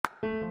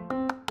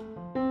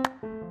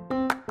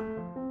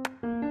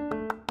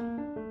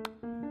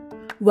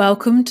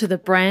Welcome to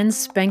the Brand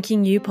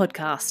Spanking You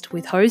podcast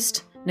with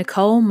host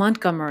Nicole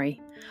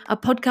Montgomery, a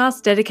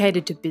podcast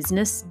dedicated to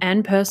business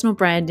and personal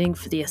branding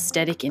for the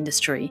aesthetic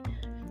industry.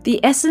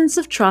 The essence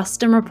of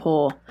trust and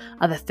rapport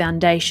are the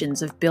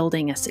foundations of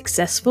building a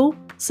successful,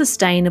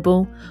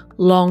 sustainable,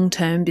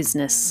 long-term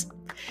business.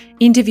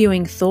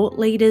 Interviewing thought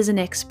leaders and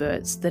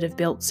experts that have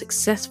built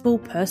successful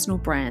personal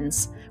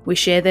brands, we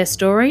share their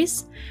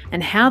stories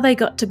and how they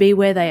got to be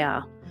where they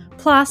are.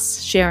 Plus,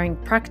 sharing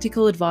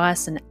practical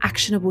advice and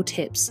actionable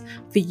tips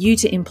for you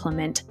to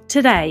implement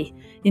today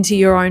into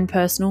your own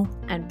personal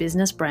and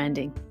business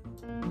branding.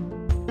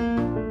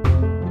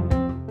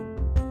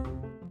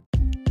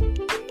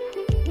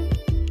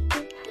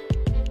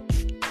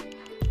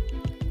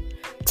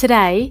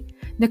 Today,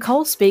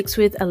 Nicole speaks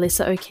with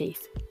Elissa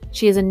O'Keefe.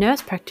 She is a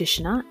nurse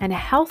practitioner and a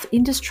health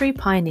industry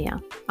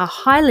pioneer, a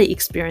highly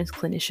experienced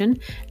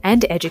clinician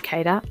and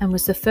educator, and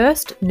was the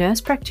first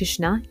nurse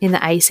practitioner in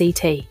the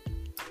ACT.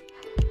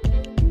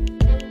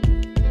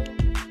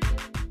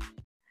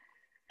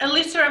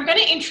 Elissa, I'm going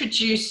to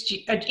introduce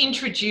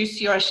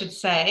you, I should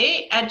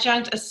say,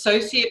 Adjunct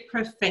Associate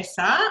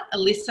Professor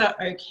Elissa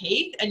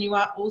O'Keefe, and you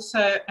are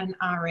also an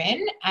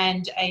RN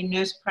and a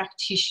nurse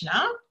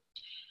practitioner.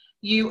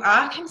 You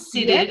are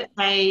considered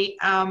a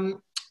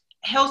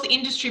health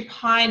industry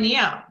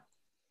pioneer.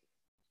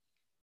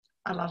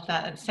 I love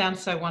that. It sounds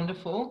so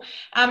wonderful.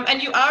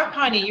 And you are a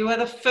pioneer. You are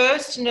the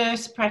first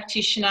nurse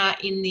practitioner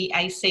in the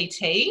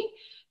ACT.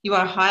 You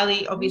are a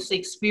highly, obviously,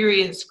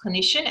 experienced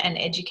clinician and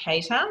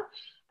educator.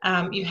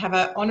 You have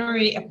an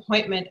honorary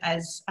appointment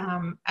as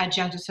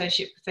Adjunct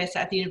Associate Professor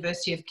at the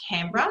University of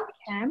Canberra.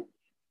 In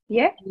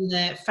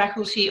the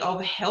Faculty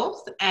of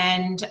Health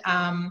and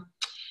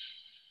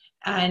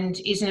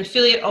is an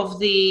affiliate of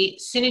the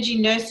Synergy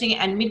Nursing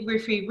and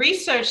Midwifery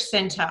Research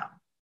Centre.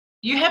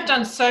 You have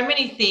done so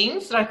many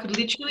things that I could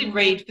literally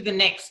read for the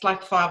next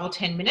 5 or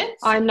 10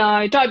 minutes. I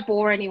know. Don't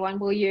bore anyone,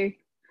 will you?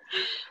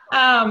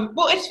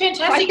 Well, it's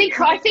fantastic.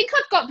 I think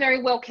I've got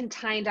very well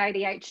contained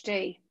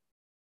ADHD.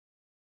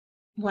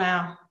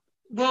 Wow.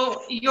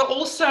 Well, you're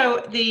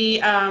also the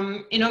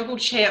inaugural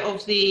chair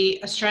of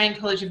the Australian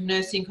College of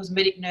Nursing,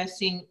 Cosmetic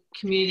Nursing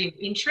Community of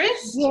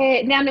Interest.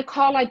 Yeah. Now,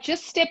 Nicole, I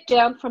just stepped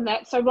down from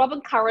that. So Robin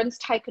Curran's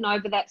taken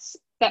over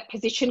that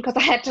position because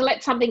I had to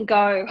let something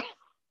go.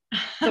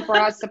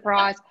 Surprise,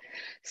 surprise.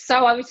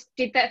 So I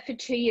did that for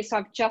 2 years. So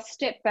I've just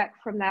stepped back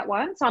from that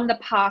one. So I'm the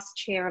past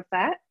chair of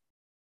that.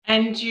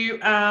 And you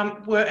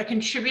were a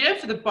contributor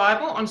for the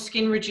Bible on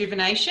skin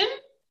rejuvenation.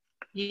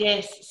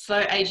 Yes,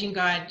 Slow Aging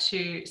Guide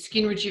to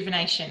Skin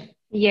Rejuvenation.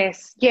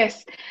 Yes.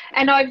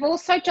 And I've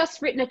also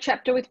just written a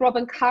chapter with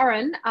Robin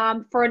Curran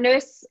for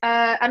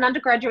an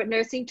undergraduate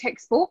nursing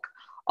textbook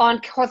on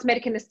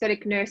cosmetic and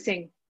aesthetic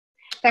nursing.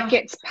 That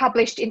gets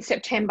published in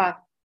September.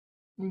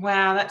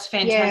 Wow, that's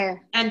fantastic. Yeah,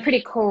 and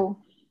pretty cool.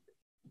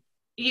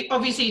 You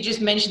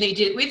just mentioned that you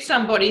did it with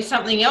somebody.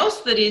 Something else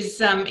that is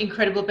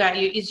incredible about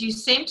you is you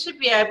seem to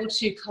be able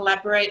to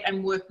collaborate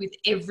and work with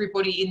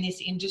everybody in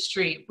this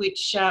industry,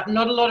 which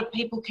not a lot of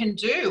people can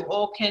do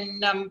or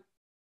can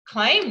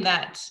claim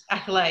that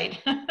accolade.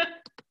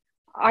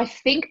 I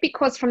think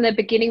because from the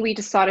beginning we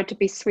decided to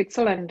be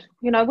Switzerland.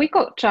 You know, we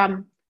got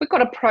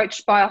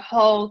approached by a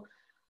whole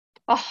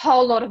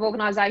lot of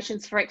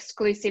organisations for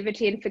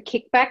exclusivity and for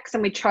kickbacks,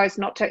 and we chose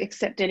not to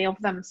accept any of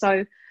them.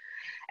 So.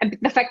 And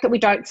the fact that we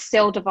don't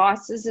sell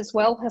devices as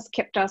well has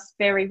kept us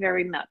very,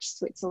 very much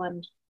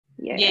Switzerland.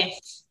 Yeah.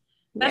 Yes.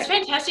 That's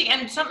fantastic,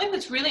 and something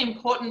that's really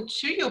important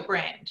to your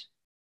brand.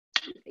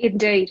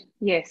 Indeed,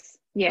 yes.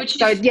 Yeah.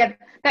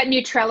 That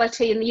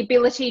neutrality and the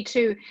ability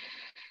to,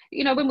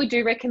 when we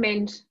do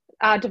recommend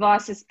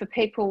devices for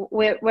people,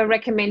 we're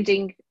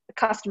recommending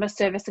customer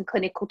service and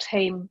clinical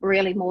team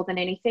really more than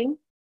anything.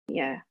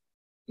 Yeah.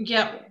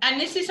 Yeah,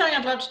 and this is something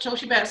I'd love to talk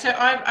to you about. So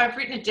I've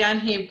written it down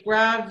here,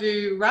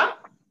 bravura.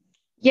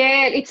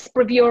 Yeah, it's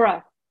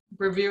bravura.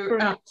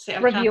 Bravura.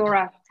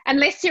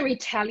 Unless you're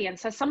Italian.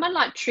 So someone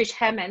like Trish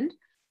Hammond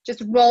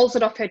just rolls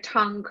it off her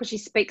tongue because she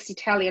speaks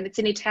Italian. It's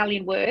an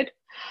Italian word,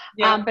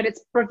 but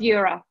it's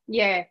bravura.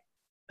 Yeah,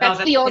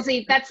 that's the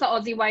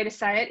Aussie way to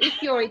say it.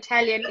 If you're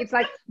Italian, it's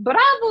like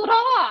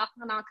bravura,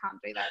 and I can't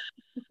do that.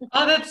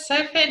 Oh, that's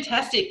so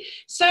fantastic.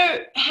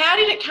 So how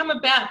did it come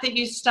about that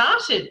you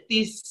started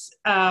this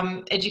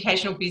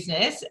educational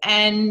business,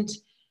 and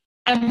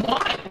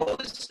why?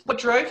 What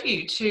drove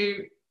you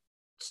to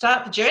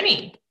start the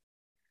journey?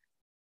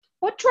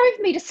 What drove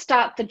me to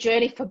start the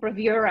journey for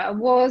Bravura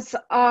was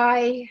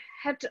I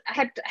had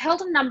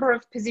held a number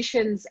of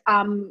positions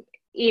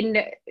in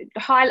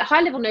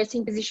high-level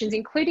nursing positions,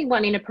 including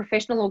one in a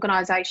professional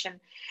organisation.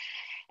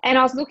 And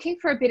I was looking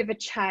for a bit of a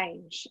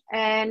change.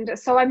 And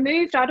so I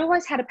moved. I'd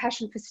always had a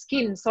passion for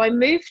skin. So I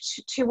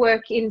moved to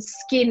work in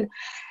skin.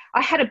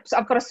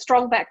 I've got a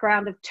strong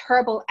background of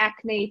terrible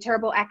acne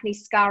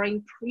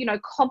scarring,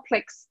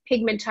 complex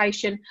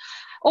pigmentation.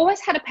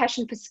 Always had a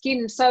passion for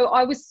skin. So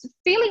I was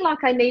feeling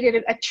like I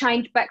needed a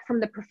change back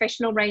from the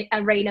professional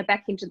arena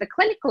back into the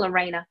clinical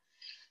arena.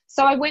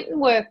 So I went and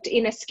worked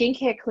in a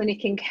skincare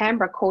clinic in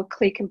Canberra called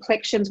Clear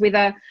Complexions with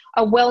a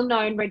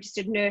well-known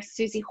registered nurse,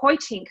 Susie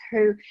Hoytink,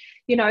 who,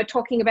 you know,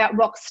 talking about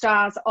rock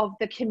stars of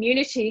the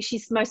community, she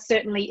most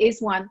certainly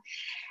is one.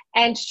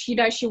 And, you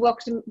know, she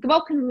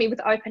welcomed me with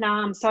open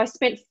arms. So I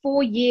spent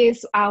 4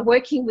 years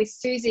working with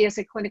Susie as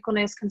a clinical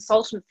nurse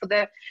consultant for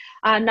the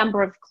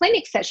number of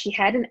clinics that she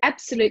had, and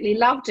absolutely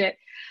loved it.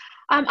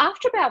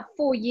 After about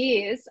 4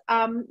 years,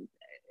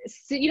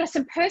 so, you know,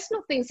 some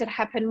personal things had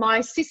happened.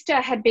 My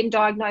sister had been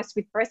diagnosed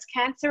with breast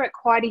cancer at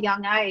quite a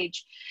young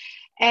age.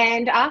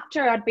 And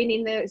after I'd been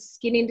in the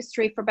skin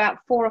industry for about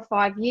 4 or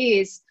 5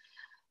 years,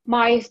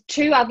 my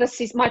two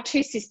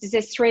sisters,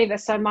 there's three of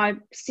us. So my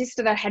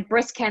sister that had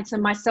breast cancer,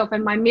 myself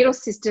and my middle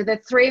sister, the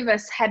three of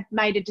us had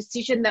made a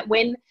decision that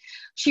when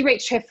she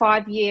reached her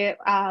 5-year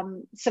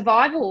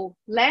survival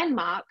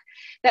landmark,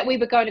 that we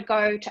were going to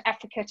go to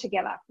Africa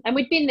together. And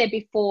we'd been there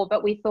before,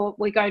 but we thought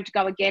we're going to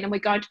go again, and we're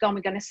going to go and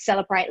we're going to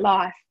celebrate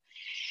life.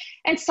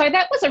 And so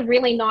that was a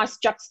really nice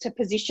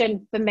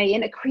juxtaposition for me,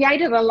 and it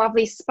created a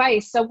lovely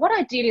space. So what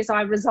I did is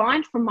I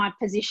resigned from my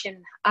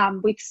position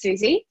with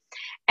Susie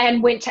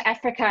and went to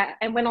Africa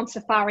and went on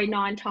safari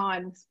 9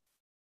 times.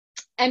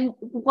 And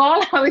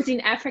while I was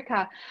in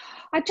Africa,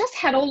 I just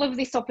had all of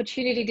this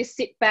opportunity to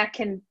sit back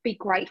and be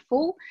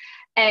grateful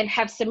and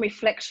have some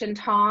reflection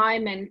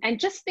time and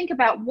just think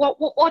about what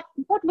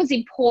was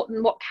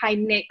important, what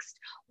came next,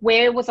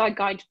 where was I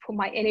going to put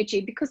my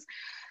energy, because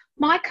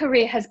my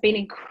career has been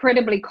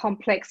incredibly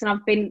complex and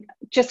I've been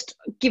just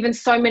given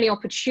so many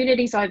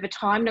opportunities over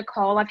time,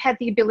 Nicole. I've had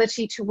the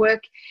ability to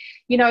work,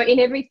 you know, in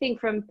everything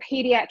from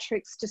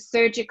pediatrics to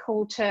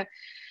surgical to,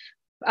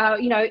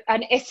 you know,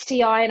 an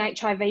STI and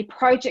HIV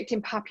project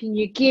in Papua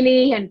New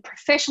Guinea, and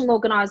professional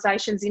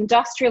organisations,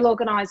 industrial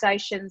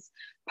organisations,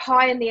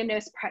 pioneer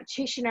nurse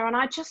practitioner. And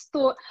I just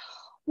thought,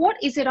 what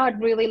is it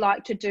I'd really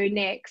like to do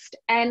next?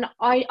 And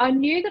I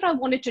knew that I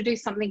wanted to do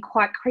something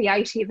quite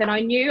creative, and I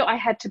knew I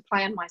had to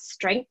play on my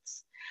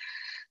strengths.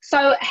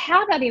 So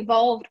how that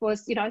evolved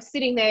was, you know,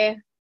 sitting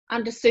there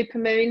under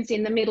supermoons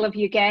in the middle of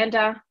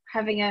Uganda,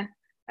 having a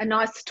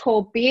nice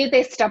tall beer.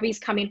 Their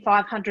stubbies come in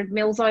 500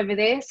 mils over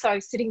there. So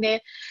sitting there,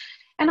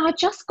 and I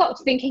just got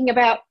thinking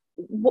about,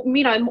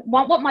 you know,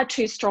 what my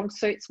 2 strong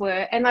suits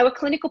were, and they were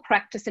clinical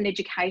practice and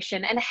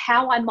education, and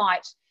how I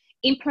might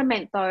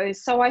implement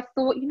those. So I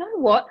thought, you know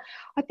what,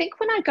 I think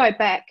when I go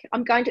back,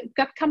 I'm going to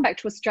come back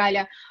to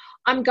Australia,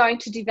 I'm going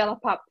to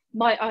develop up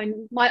my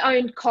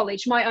own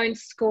college, my own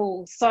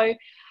school. So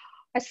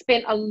I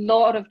spent a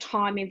lot of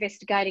time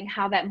investigating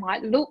how that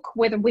might look,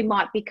 whether we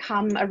might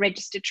become a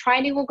registered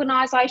training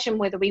organisation,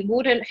 whether we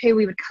wouldn't, who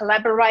we would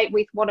collaborate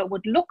with, what it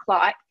would look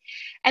like.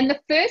 And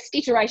the first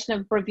iteration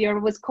of Bravura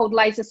was called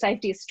Laser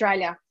Safety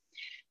Australia,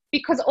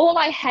 because all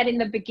I had in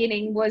the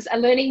beginning was a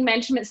learning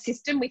management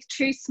system with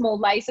 2 small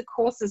laser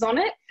courses on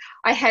it.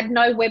 I had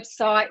no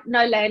website,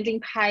 no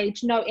landing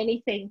page, no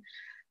anything.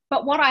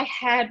 But what I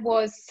had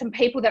was some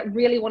people that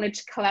really wanted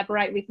to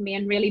collaborate with me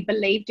and really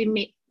believed in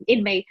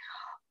me,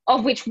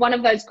 of which one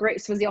of those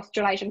groups was the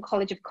Australasian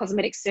College of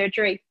Cosmetic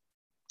Surgery.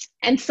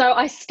 And so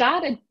I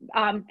started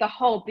the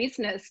whole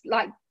business.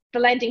 Like, the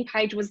landing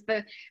page was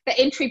the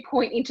entry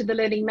point into the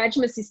learning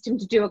management system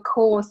to do a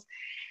course.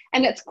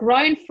 And it's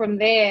grown from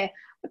there.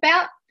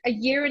 About a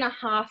year and a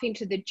half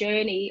into the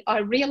journey, I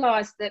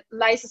realised that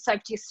Laser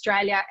Safety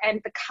Australia and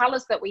the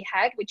colours that we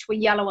had, which were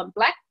yellow and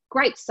black,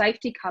 great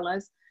safety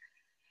colours,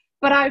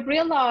 but I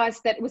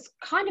realised that it was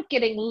kind of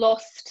getting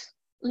lost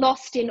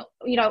in,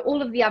 you know,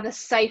 all of the other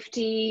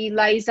safety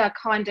laser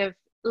kind of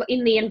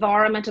in the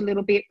environment, a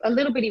little bit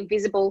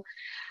invisible.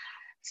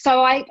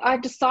 So I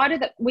decided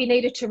that we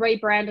needed to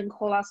rebrand and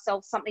call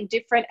ourselves something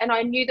different, and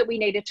I knew that we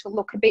needed to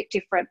look a bit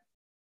different.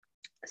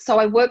 So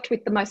I worked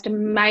with the most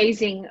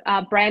amazing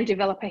brand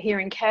developer here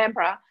in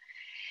Canberra,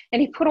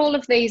 and he put all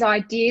of these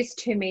ideas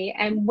to me.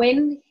 And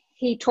when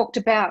he talked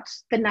about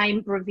the name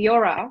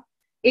Bravura,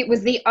 it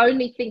was the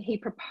only thing he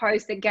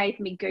proposed that gave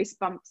me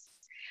goosebumps.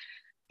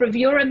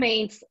 Bravura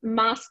means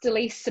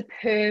masterly,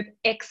 superb,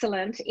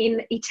 excellent.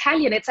 In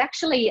Italian, it's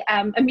actually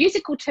a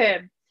musical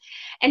term.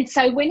 And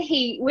so when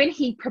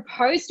he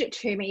proposed it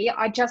to me,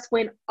 I just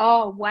went,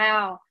 oh,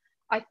 wow,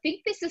 I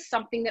think this is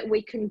something that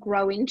we can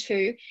grow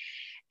into.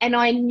 And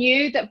I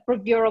knew that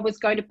Bravura was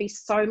going to be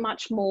so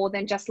much more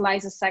than just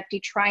laser safety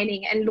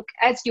training. And look,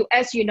 as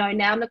you know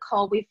now,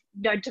 Nicole, we've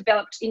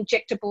developed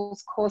injectables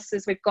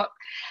courses. We've got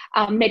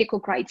medical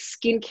grade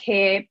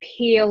skincare,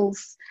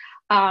 peels,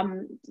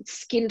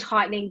 skin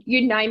tightening,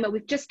 you name it.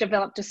 We've just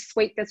developed a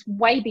suite that's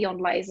way beyond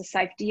laser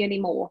safety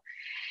anymore.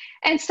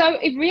 And so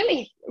it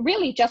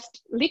really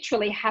just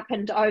literally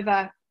happened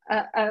over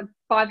a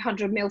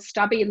 500 mil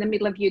stubby in the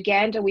middle of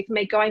Uganda, with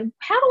me going,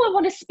 how do I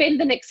want to spend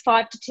the next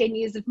 5 to 10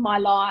 years of my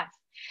life?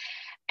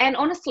 And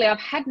honestly, I've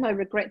had no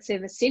regrets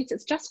ever since.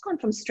 It's just gone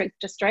from strength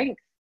to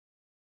strength.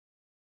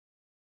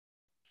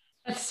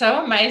 That's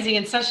so amazing,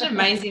 and such an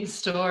amazing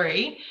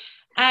story.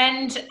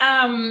 And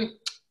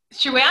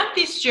throughout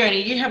this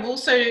journey, you have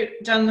also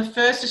done the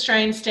first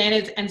Australian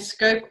Standards and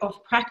Scope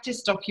of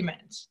Practice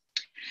document.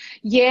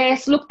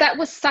 Yes, look, that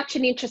was such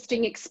an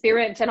interesting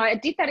experience. And I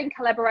did that in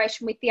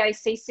collaboration with the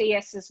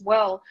ACCS as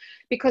well,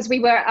 because we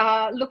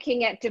were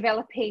looking at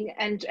developing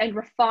and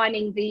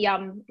refining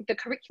the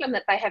curriculum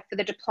that they have for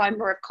the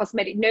Diploma of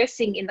Cosmetic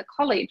Nursing in the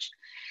college.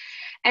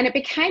 And it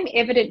became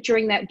evident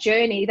during that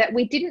journey that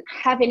we didn't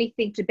have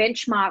anything to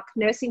benchmark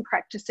nursing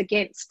practice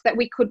against, that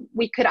we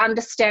could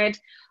understand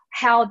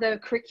how the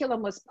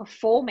curriculum was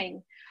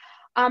performing.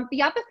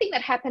 The other thing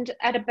that happened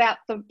at about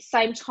the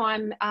same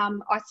time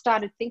I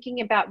started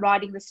thinking about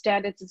writing the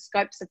standards and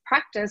scopes of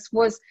practice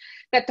was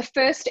that the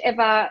first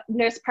ever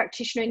nurse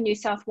practitioner in New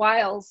South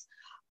Wales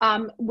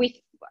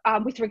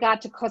with regard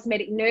to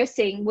cosmetic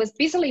nursing was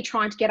busily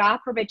trying to get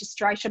AHPRA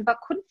registration,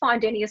 but couldn't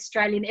find any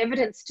Australian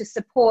evidence to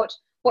support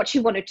what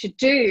she wanted to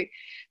do.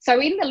 So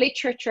in the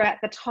literature at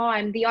the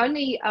time, the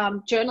only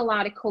journal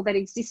article that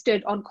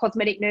existed on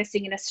cosmetic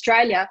nursing in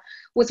Australia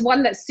was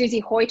one that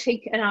Susie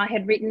Hoytick and I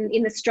had written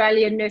in the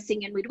Australian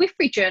Nursing and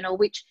Midwifery Journal,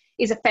 which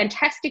is a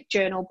fantastic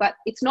journal, but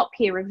it's not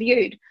peer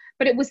reviewed.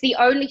 But it was the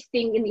only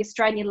thing in the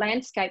Australian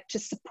landscape to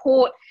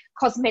support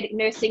cosmetic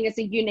nursing as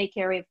a unique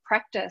area of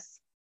practice.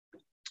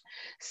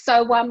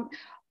 So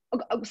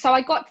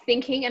I got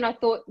thinking and I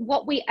thought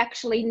what we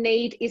actually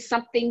need is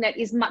something that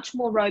is much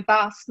more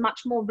robust,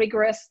 much more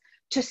rigorous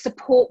to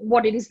support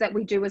what it is that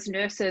we do as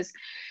nurses.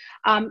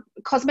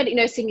 Cosmetic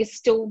nursing is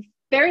still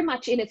very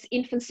much in its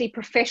infancy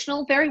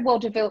professional, very well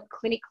developed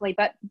clinically,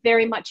 but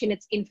very much in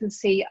its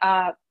infancy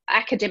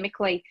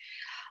academically.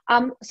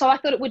 So I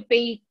thought it would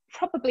be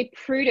probably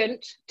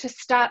prudent to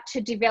start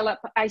to develop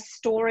a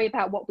story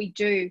about what we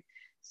do.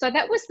 So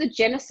that was the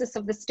genesis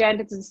of the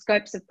standards and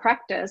scopes of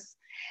practice.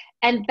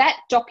 And that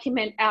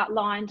document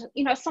outlined,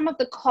 some of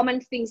the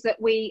common things that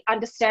we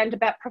understand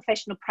about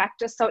professional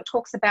practice. So it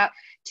talks about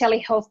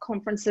telehealth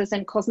conferences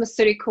and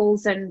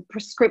cosmeceuticals and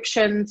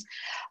prescriptions,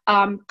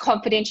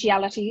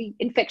 confidentiality,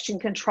 infection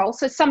control.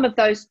 So some of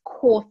those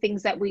core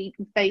things that we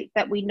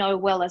know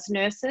well as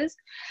nurses.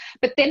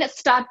 But then it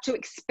started to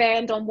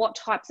expand on what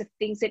types of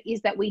things it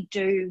is that we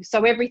do.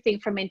 So everything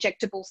from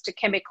injectables to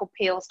chemical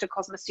peels to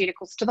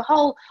cosmeceuticals to the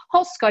whole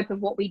scope of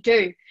what we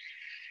do.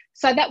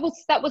 So that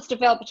was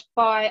developed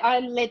I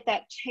led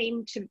that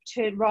team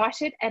to write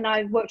it, and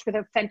I worked with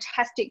a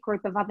fantastic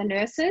group of other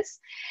nurses.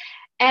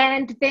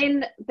 And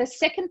then the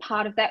second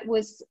part of that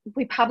was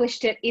we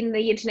published it in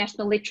the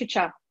international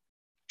literature.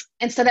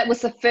 And so that was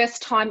the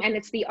first time, and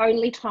it's the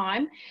only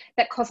time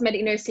that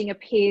cosmetic nursing in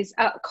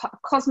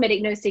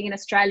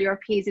Australia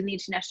appears in the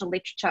international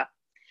literature.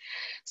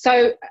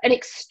 So an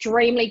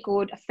extremely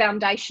good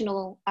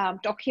foundational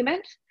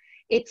document.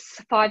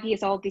 It's 5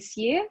 years old this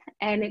year,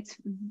 and it's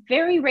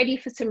very ready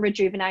for some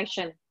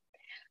rejuvenation.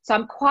 So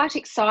I'm quite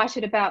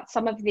excited about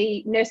some of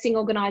the nursing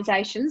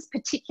organisations,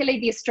 particularly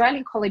the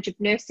Australian College of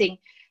Nursing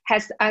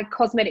has a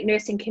cosmetic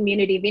nursing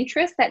community of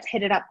interest that's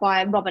headed up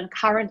by Robin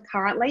Curran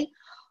currently.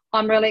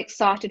 I'm really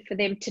excited for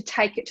them to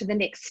take it to the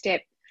next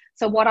step.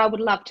 So what I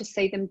would love to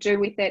see them do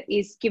with it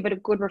is give it a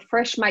good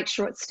refresh, make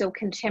sure it's still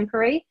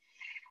contemporary.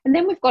 And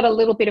then we've got a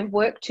little bit of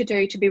work to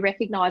do to be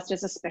recognised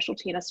as a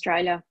specialty in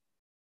Australia.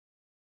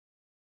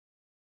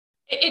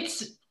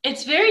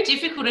 It's very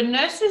difficult, and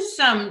nurses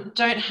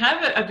don't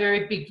have a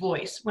very big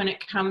voice when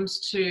it comes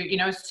to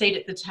a seat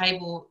at the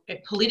table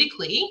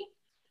politically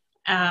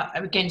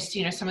against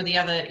some of the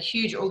other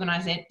huge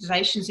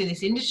organisations in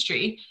this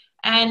industry.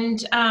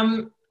 And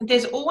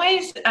there's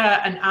always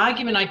an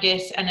argument, I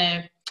guess,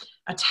 and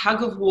a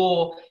tug of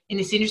war in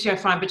this industry, I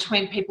find,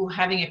 between people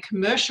having a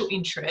commercial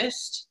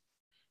interest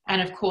and,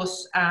 of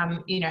course,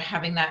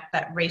 having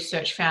that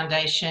research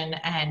foundation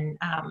and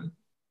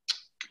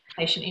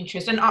patient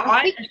interest. And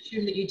I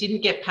assume that you didn't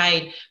get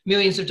paid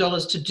millions of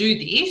dollars to do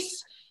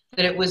this,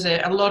 that it was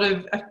a lot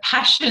of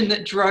passion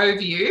that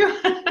drove you.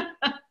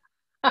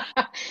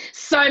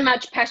 So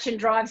much passion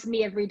drives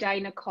me every day,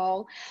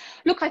 Nicole.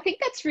 Look, I think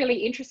that's really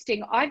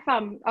interesting. I've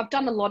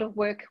done a lot of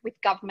work with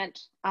government.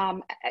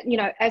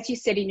 As you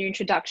said in your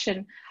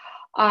introduction,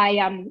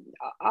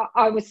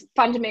 I was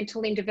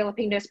fundamental in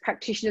developing nurse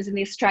practitioners in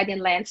the Australian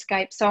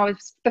landscape. So I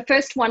was the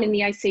first one in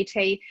the ACT,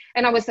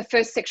 and I was the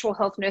first sexual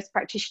health nurse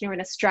practitioner in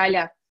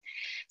Australia.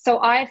 So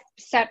I've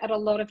sat at a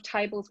lot of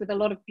tables with a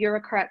lot of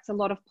bureaucrats, a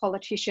lot of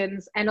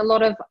politicians, and a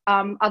lot of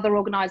other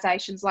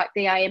organisations like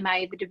the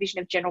AMA, the Division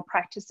of General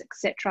Practice,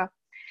 etc.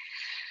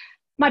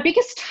 My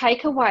biggest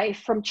takeaway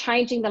from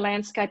changing the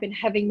landscape and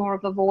having more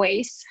of a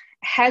voice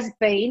has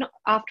been,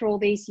 after all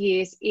these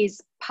years,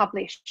 is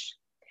publish.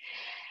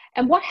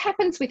 And what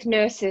happens with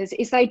nurses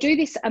is they do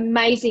this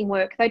amazing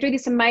work. They do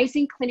this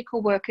amazing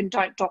clinical work and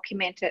don't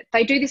document it.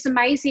 They do this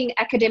amazing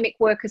academic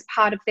work as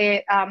part of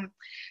their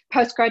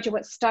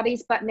postgraduate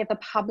studies, but never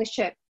publish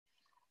it.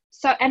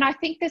 So, and I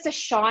think there's a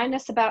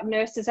shyness about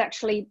nurses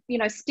actually,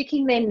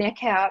 sticking their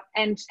neck out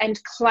and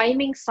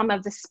claiming some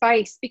of the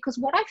space, because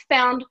what I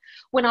found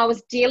when I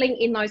was dealing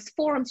in those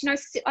forums, I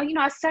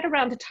sat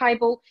around a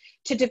table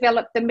to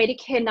develop the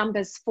Medicare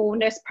numbers for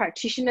nurse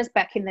practitioners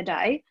back in the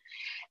day.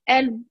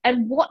 And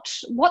what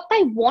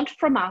they want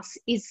from us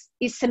is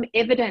some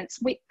evidence.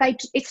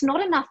 It's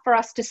not enough for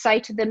us to say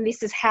to them,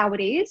 this is how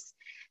it is.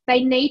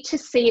 they need to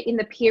see it in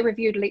the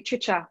peer-reviewed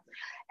literature.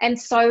 And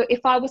so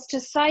if I was to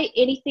say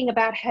anything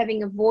about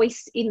having a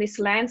voice in this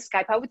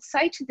landscape, I would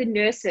say to the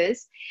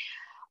nurses,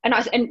 and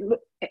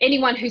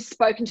anyone who's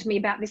spoken to me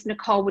about this,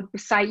 Nicole, would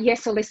say,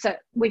 yes, Elissa,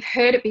 we've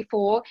heard it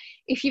before.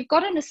 If you've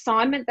got an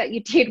assignment that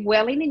you did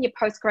well in your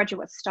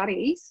postgraduate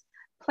studies,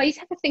 please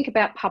have a think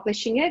about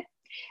publishing it.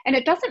 And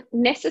it doesn't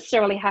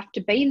necessarily have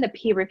to be in the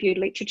peer-reviewed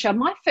literature.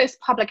 My first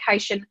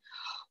publication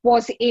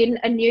was in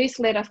a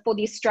newsletter for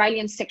the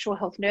Australian Sexual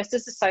Health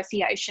Nurses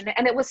Association,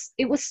 and it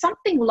was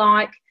something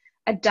like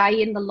a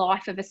day in the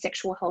life of a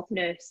sexual health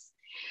nurse.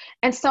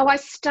 And so I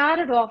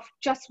started off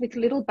just with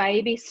little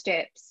baby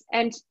steps.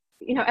 And,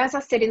 you know, as I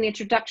said in the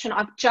introduction,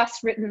 I've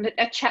just written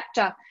a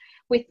chapter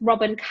with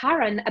Robin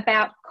Curran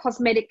about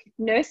cosmetic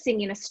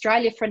nursing in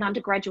Australia for an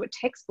undergraduate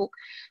textbook,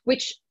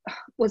 which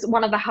was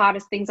one of the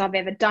hardest things I've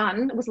ever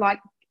done. It was like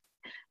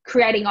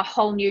creating a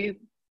whole new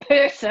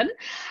person.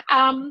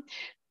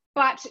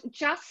 But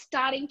just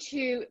starting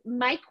to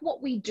make what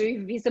we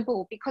do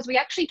visible, because we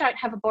actually don't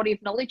have a body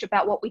of knowledge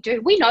about what we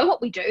do. We know what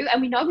we do,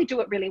 and we know we do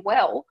it really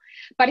well.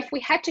 But if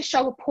we had to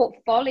show a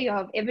portfolio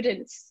of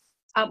evidence,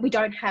 we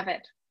don't have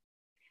it.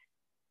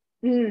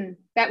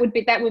 That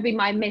would be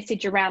my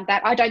message around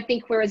that. I don't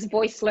think we're as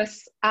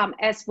voiceless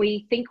as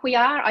we think we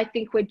are. I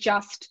think we're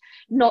just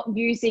not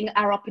using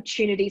our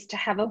opportunities to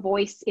have a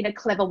voice in a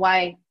clever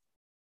way.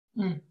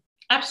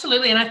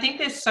 Absolutely. And I think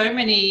there's so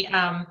many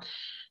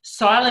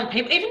silent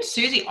people. Even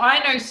Susie,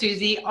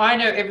 I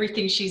know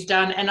everything she's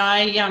done. And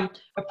I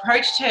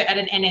approached her at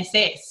an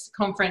NSS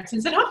conference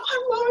and said, oh,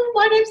 hello,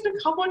 my name's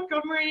Nicole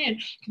Montgomery,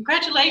 and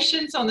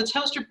congratulations on the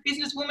Telstra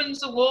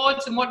Businesswoman's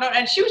Awards and whatnot.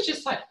 And she was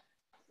just like,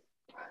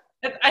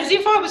 as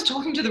if I was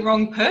talking to the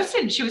wrong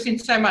person. She was in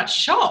so much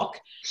shock.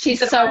 She's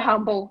so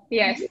humble,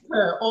 yes.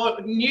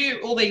 Or knew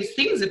all these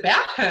things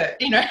about her.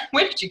 You know,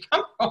 where did you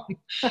come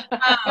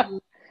from?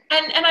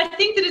 And I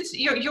think that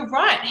you're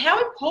right. How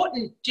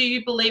important do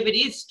you believe it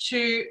is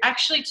to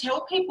actually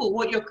tell people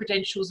what your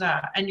credentials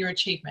are and your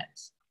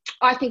achievements?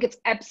 I think it's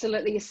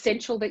absolutely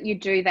essential that you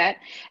do that.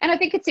 And I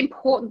think it's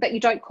important that you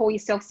don't call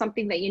yourself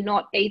something that you're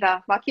not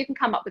either. Like, you can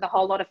come up with a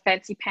whole lot of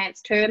fancy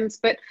pants terms,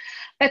 but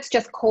let's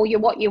just call you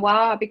what you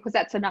are, because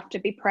that's enough to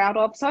be proud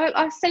of. So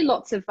I see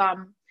lots of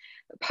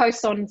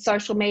posts on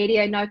social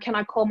media. You know, can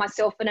I call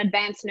myself an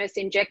advanced nurse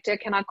injector?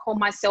 Can I call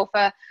myself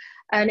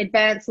an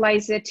advanced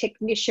laser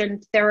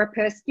technician,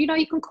 therapist? You know,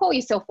 you can call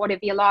yourself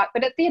whatever you like,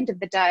 but at the end of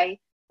the day,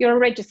 you're a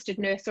registered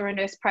nurse or a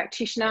nurse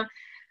practitioner.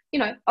 You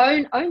know,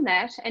 own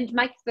that, and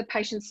make the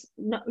patients,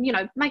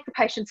 make the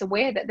patients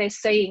aware that they're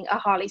seeing a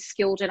highly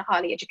skilled and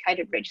highly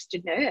educated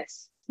registered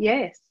nurse.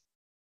 Yes.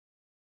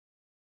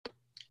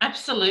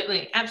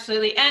 Absolutely.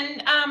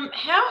 And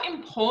how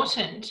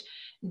important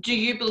do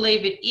you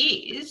believe it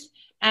is,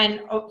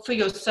 and for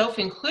yourself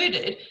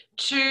included,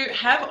 to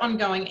have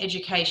ongoing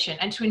education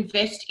and to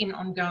invest in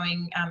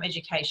ongoing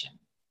education?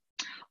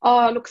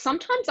 Oh, look,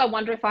 sometimes I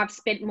wonder if I've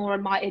spent more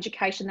on my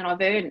education than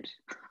I've earned.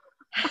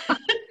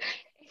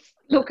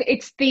 Look,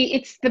 it's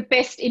the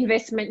best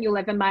investment you'll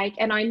ever make,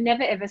 and I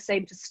never ever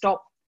seem to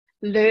stop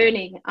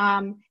learning.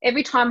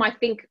 Every time I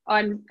think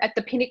I'm at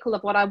the pinnacle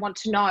of what I want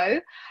to know,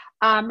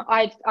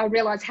 I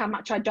realise how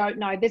much I don't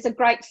know. There's a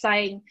great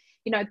saying,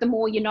 you know, the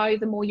more you know,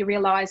 the more you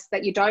realise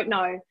that you don't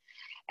know.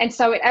 And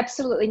so it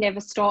absolutely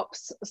never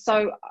stops.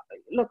 So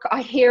look,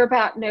 I hear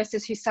about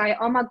nurses who say,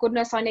 oh my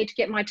goodness, I need to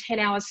get my 10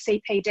 hours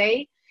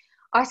CPD.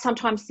 I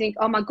sometimes think,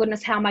 oh my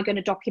goodness, how am I going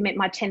to document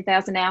my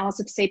 10,000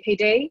 hours of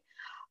CPD?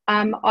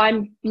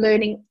 I'm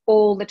learning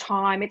all the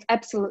time. It's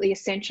absolutely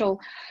essential.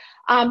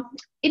 In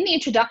the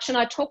introduction,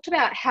 I talked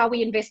about how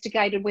we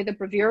investigated whether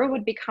bravura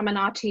would become an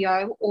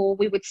RTO or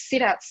we would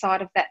sit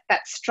outside of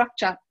that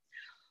structure.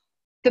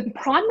 The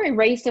primary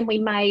reason we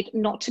made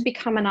not to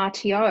become an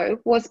RTO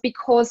was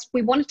because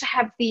we wanted to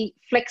have the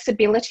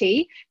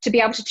flexibility to be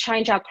able to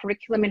change our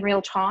curriculum in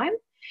real time.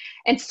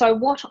 And so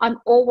what I'm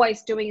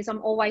always doing is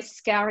I'm always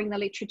scouring the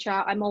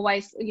literature. I'm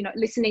always, you know,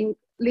 listening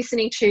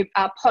to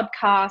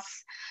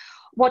podcasts,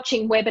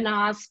 watching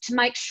webinars to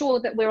make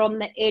sure that we're on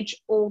the edge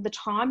all the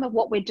time of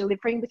what we're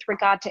delivering with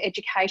regard to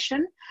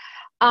education.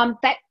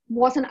 That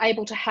wasn't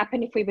able to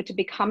happen if we were to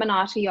become an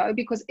RTO,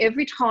 because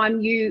every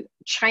time you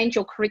change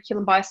your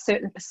curriculum by a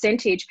certain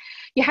percentage,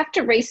 you have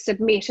to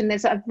resubmit, and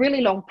there's a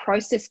really long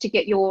process to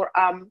get your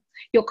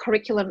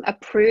curriculum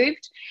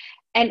approved.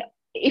 And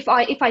if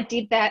I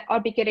did that,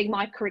 I'd be getting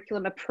my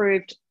curriculum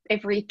approved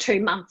every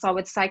 2 months, I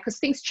would say, because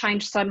things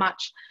change so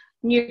much.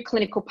 New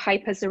clinical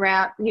papers are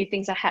out, new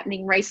things are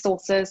happening,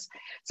 resources.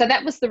 So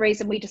that was the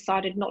reason we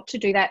decided not to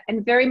do that,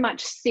 and very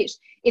much sit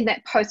in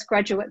that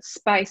postgraduate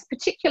space,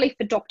 particularly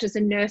for doctors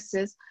and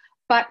nurses.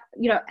 But,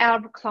 you know,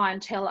 our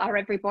clientele are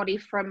everybody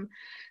from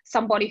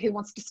somebody who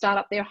wants to start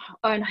up their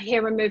own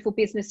hair removal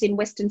business in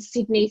Western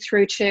Sydney,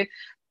 through to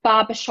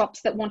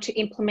barbershops that want to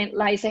implement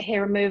laser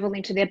hair removal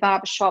into their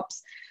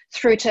barbershops,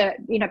 through to,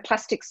 you know,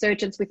 plastic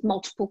surgeons with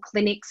multiple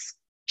clinics,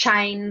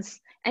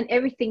 chains, and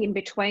everything in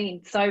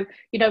between. So,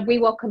 you know, we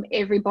welcome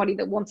everybody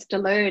that wants to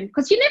learn,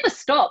 because you never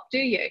stop, do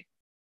you?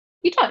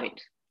 You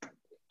don't.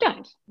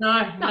 Don't.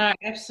 No, No. no,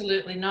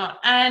 absolutely not.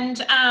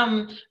 And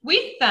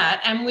with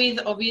that, and with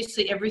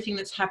obviously everything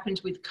that's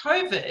happened with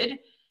COVID,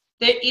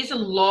 there is a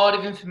lot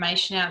of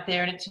information out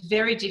there, and it's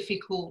very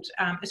difficult,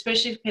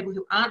 especially for people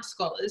who aren't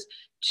scholars,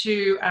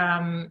 to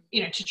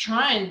to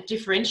try and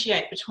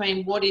differentiate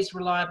between what is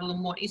reliable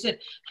and what isn't.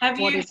 Have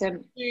you had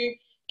to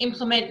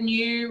implement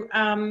new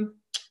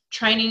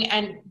training,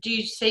 and do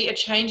you see a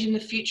change in the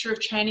future of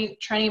training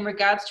in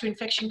regards to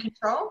infection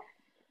control?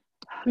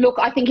 Look,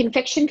 I think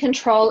infection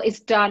control is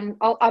done.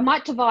 I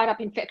might divide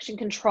up infection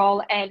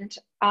control and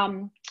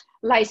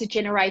laser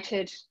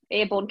generated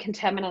airborne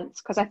contaminants,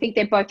 because I think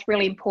they're both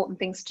really important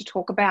things to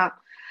talk about.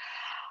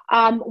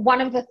 One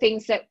of the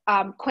things that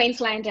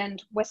Queensland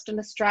and Western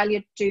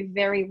Australia do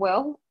very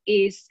well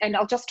is, and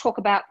I'll just talk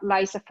about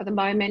laser for the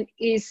moment,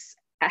 is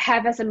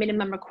have as a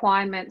minimum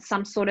requirement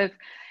some sort of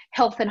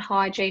health and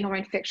hygiene or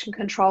infection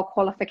control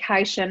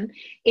qualification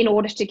in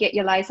order to get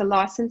your laser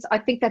license. I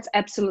think that's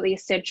absolutely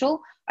essential.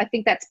 I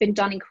think that's been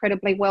done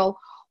incredibly well.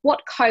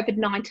 What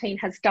COVID-19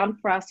 has done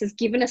for us is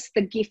given us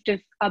the gift of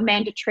a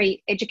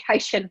mandatory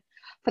education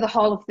for the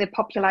whole of the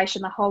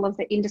population, the whole of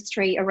the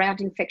industry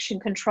around infection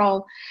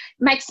control.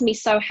 It makes me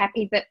so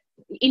happy that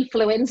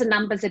influenza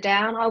numbers are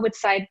down. I would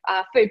say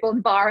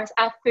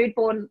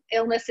foodborne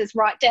illness is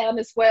right down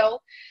as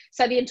well.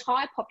 So the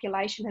entire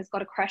population has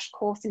got a crash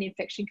course in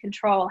infection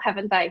control,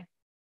 haven't they?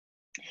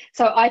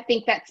 So I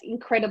think that's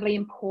incredibly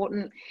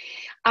important.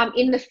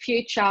 In the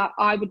future,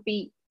 I would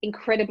be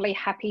incredibly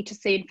happy to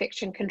see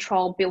infection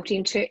control built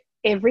into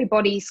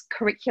everybody's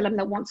curriculum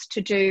that wants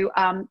to do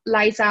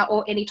laser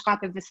or any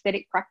type of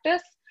aesthetic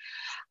practice.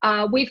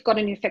 We've got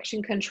an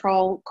infection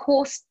control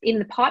course in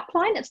the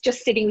pipeline. It's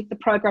just sitting with the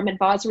program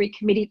advisory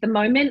committee at the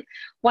moment.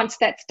 Once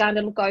that's done,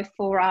 it'll go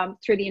for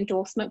through the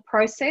endorsement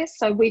process.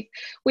 So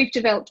we've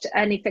developed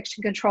an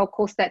infection control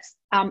course that's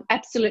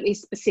absolutely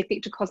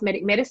specific to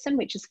cosmetic medicine,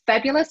 which is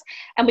fabulous.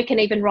 And we can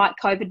even write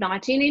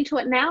COVID-19 into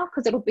it now,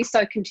 because it'll be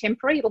so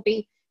contemporary. It'll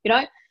be,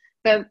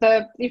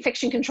 the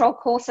infection control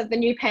course of the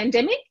new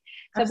pandemic.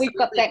 So Absolutely. We've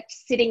got that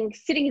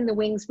sitting in the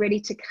wings, ready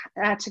to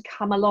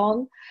come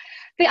along.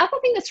 The other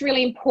thing that's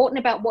really important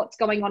about what's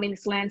going on in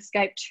this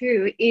landscape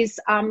too is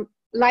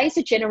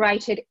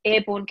laser-generated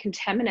airborne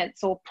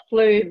contaminants, or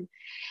plume,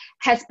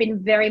 has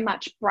been very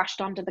much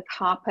brushed under the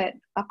carpet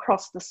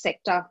across the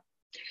sector.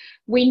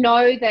 We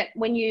know that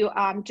when you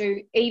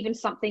do even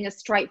something as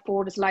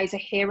straightforward as laser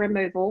hair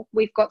removal,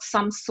 we've got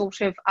some sort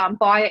of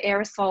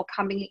bioaerosol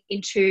coming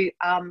into,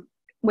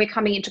 we're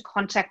coming into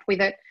contact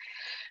with it.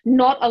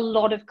 Not a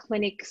lot of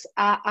clinics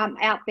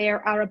out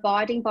there are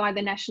abiding by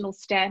the national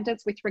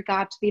standards with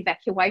regard to the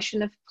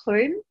evacuation of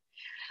plume.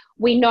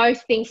 We know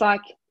things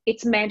like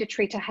it's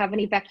mandatory to have an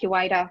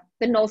evacuator.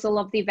 The nozzle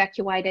of the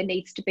evacuator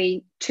needs to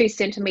be 2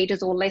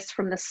 centimetres or less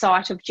from the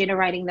site of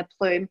generating the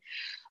plume.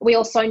 We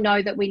also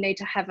know that we need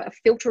to have a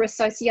filter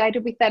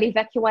associated with that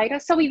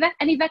evacuator. So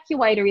an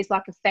evacuator is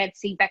like a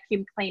fancy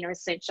vacuum cleaner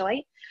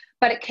essentially,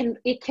 but it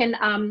can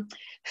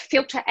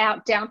filter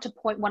out down to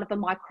 0.1 of a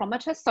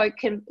micrometer. So it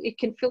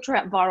can filter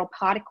out viral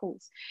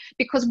particles,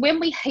 because when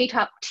we heat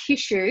up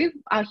tissue,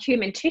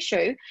 human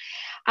tissue,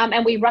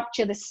 and we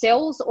rupture the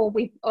cells, or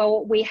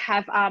we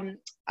have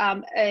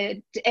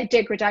a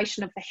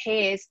degradation of the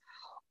hairs,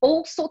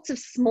 all sorts of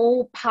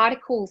small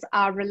particles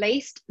are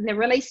released, and they're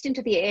released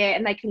into the air,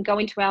 and they can go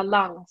into our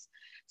lungs.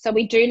 So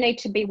we do need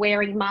to be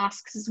wearing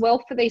masks as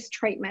well for these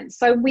treatments.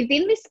 So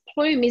within this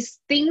plume is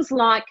things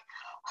like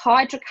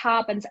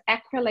hydrocarbons,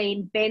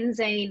 acrolein,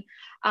 benzene,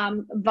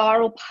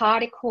 viral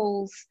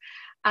particles.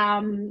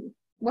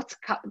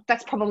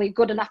 That's probably a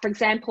good enough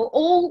example.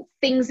 All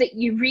things that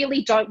you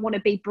really don't want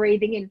to be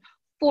breathing in.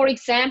 For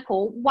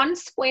example, 1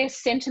 square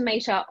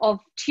centimetre of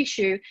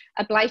tissue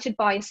ablated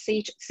by a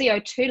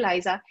CO2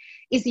 laser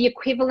is the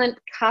equivalent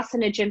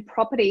carcinogen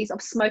properties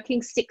of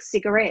smoking 6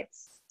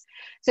 cigarettes.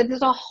 So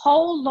there's a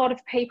whole lot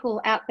of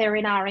people out there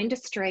in our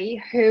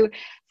industry who,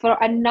 for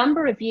a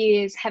number of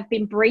years, have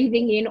been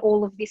breathing in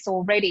all of this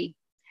already.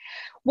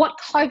 What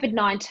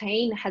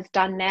COVID-19 has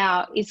done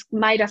now is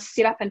made us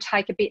sit up and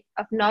take a bit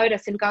of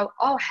notice and go,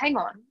 oh, hang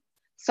on.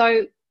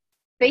 So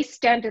these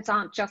standards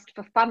aren't just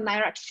for fun,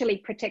 they're actually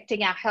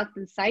protecting our health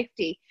and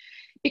safety,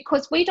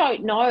 because we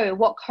don't know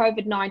what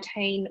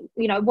COVID-19,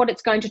 what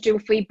it's going to do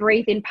if we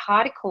breathe in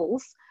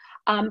particles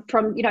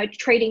from,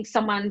 treating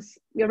someone's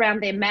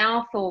around their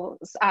mouth, or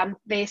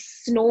their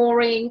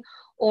snoring,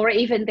 or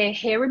even their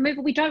hair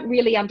removal. We don't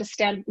really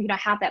understand,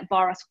 how that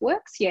virus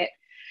works yet.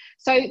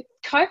 So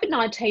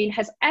COVID-19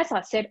 has, as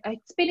I said,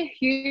 it's been a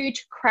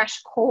huge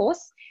crash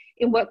course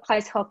in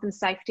workplace health and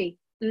safety.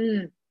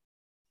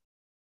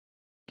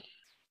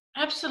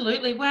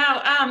 Absolutely.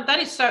 Wow. That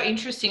is so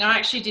interesting. I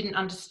actually didn't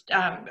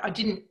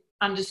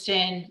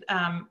understand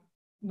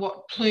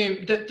what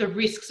plume, the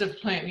risks of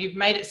plume. You've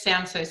made it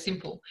sound so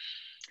simple.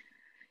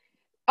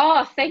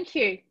 Oh, thank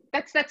you.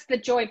 That's the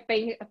joy of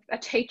being a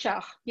teacher.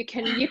 You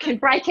can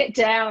break it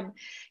down.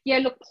 Yeah,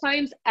 look,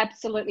 plume's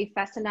absolutely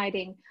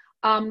fascinating.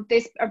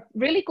 There's a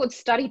really good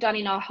study done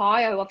in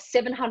Ohio of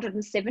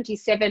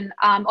 777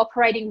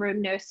 operating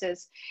room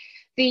nurses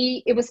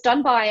It was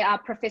done by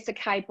Professor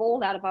Kay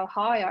Ball out of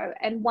Ohio,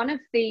 and one of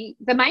the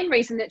main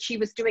reason that she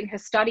was doing her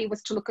study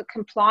was to look at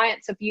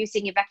compliance of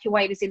using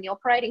evacuators in the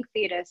operating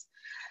theatres.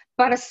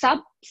 But a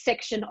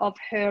subsection of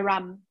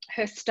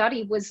her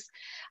study was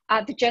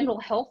the general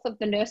health of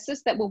the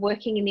nurses that were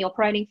working in the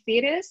operating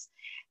theatres,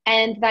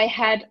 and they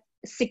had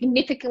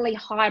significantly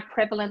higher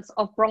prevalence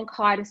of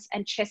bronchitis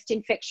and chest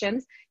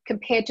infections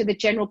compared to the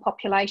general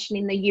population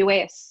in the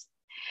US.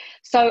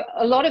 So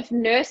a lot of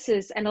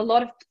nurses and a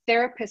lot of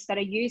therapists that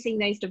are using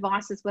these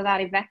devices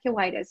without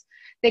evacuators,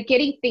 they're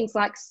getting things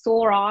like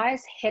sore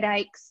eyes,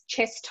 headaches,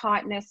 chest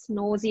tightness,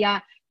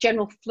 nausea,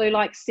 general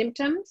flu-like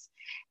symptoms.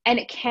 And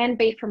it can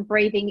be from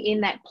breathing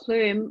in that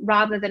plume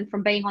rather than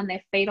from being on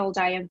their feet all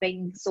day and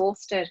being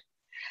exhausted.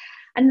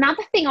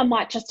 Another thing I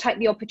might just take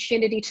the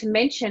opportunity to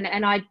mention,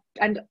 and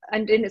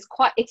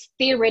it's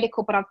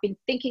theoretical, but I've been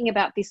thinking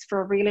about this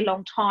for a really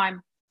long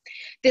time.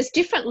 There's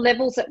different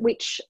levels at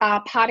which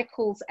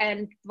particles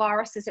and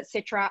viruses,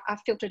 etc., are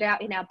filtered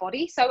out in our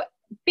body. So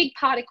big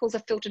particles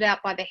are filtered out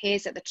by the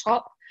hairs at the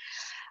top.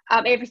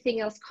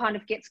 Everything else kind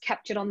of gets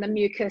captured on the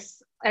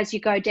mucus as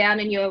you go down,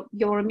 and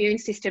your immune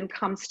system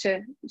comes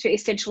to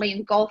essentially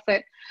engulf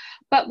it.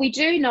 But we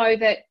do know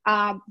that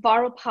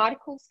viral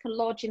particles can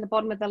lodge in the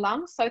bottom of the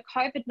lungs. So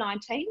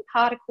COVID-19,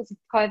 particles of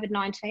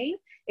COVID-19,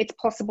 it's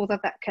possible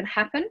that can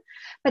happen.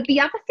 But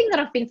the other thing that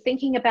I've been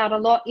thinking about a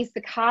lot is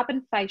the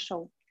carbon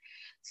facial.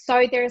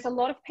 So there is a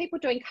lot of people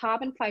doing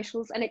carbon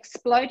facials and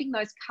exploding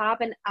those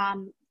carbon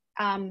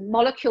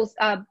molecules,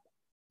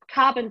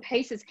 carbon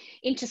pieces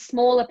into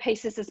smaller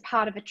pieces as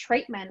part of a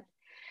treatment.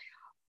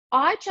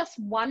 I just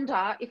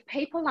wonder if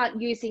people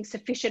aren't using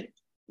sufficient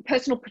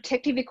personal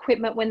protective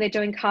equipment when they're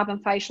doing carbon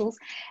facials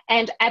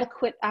and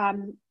adequate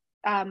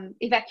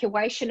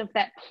evacuation of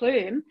that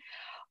plume.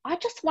 I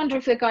just wonder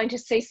if we're going to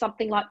see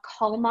something like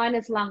coal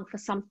miner's lung for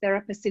some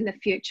therapists in the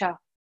future.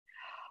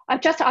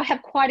 I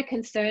have quite a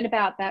concern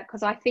about that,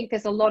 because I think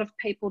there's a lot of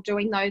people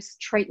doing those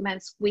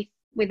treatments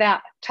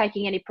without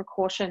taking any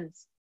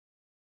precautions.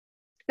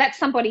 That's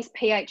somebody's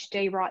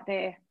PhD right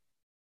there.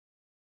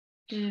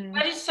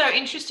 That is so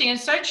interesting and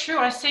so true.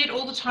 I see it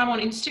all the time on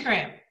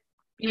Instagram.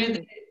 You know,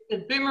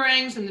 the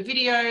boomerangs and the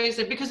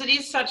videos, because it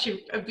is such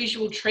a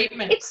visual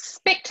treatment. It's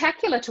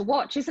spectacular to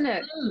watch, isn't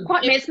it?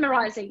 Quite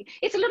mesmerising.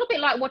 It's a little bit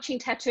like watching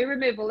tattoo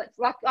removal. It's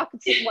like I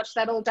could sit and watch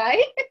that all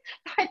day.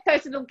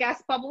 Those little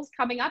gas bubbles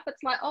coming up.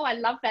 It's like, oh, I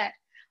love that.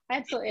 I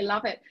absolutely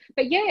love it.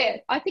 But yeah,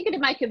 I think it'd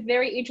make a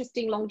very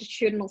interesting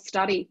longitudinal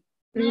study.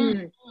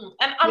 And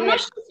I'm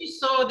not sure if you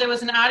saw, there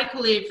was an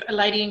article of a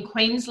lady in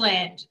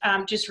Queensland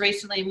just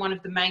recently in one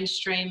of the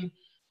mainstream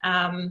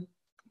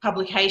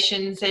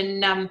publications,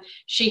 and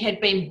she had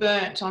been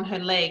burnt on her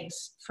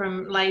legs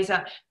from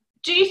laser.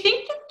 Do you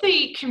think that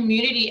the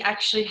community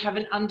actually have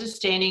an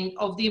understanding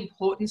of the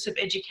importance of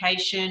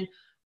education,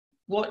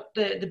 what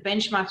the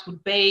benchmarks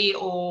would be,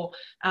 or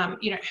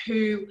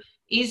who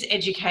is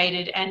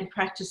educated and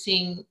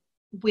practicing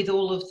with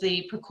all of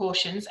the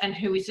precautions and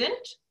who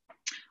isn't?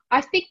 I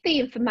think the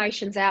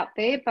information's out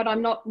there, but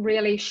I'm not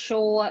really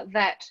sure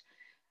that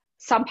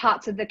some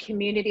parts of the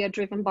community are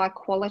driven by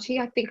quality.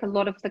 I think a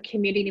lot of the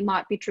community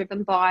might be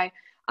driven by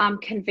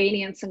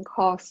convenience and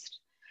cost.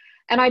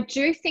 And I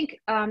do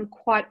think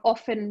quite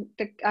often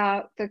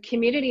the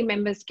community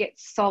members get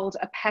sold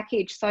a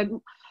package.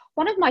 So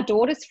one of my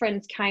daughter's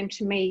friends came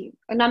to me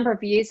a number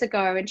of years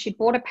ago, and she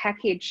bought a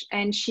package,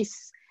 and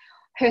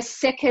her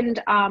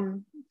second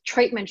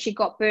treatment, she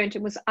got burnt.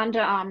 It was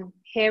underarm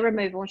hair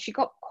removal, and she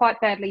got quite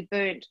badly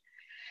burnt.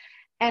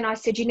 And I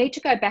said, you need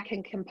to go back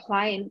and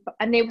complain.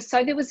 And there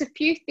was a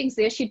few things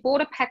there. She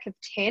bought a pack of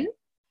 10.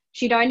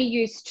 She'd only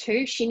used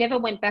 2. She never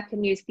went back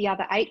and used the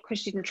other 8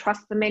 because she didn't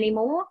trust them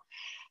anymore.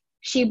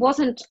 She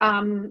wasn't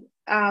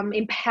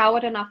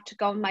empowered enough to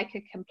go and make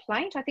a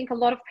complaint. I think a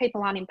lot of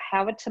people aren't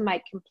empowered to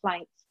make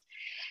complaints.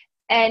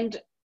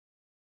 And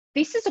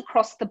this is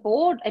across the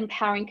board,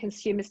 empowering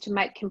consumers to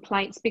make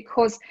complaints,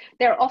 because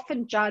they're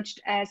often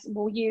judged as,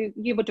 well, you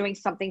were doing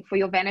something for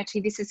your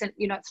vanity. This isn't,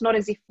 it's not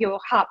as if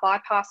your heart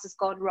bypass has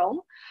gone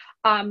wrong.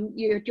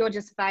 You're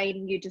just vain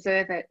and you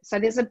deserve it. So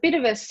there's a bit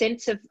of a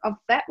sense of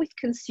that with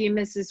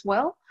consumers as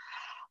well.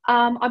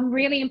 I'm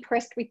really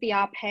impressed with the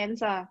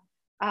ARPANSA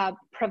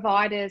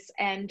providers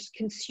and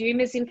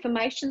consumers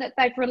information that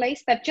they've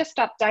released. They've just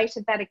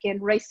updated that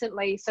again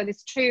recently. So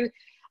there's 2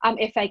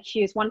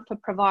 FAQs, one for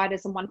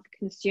providers and one for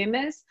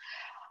consumers.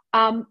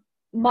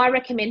 My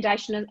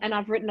recommendation, and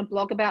I've written a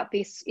blog about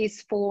this,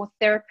 is for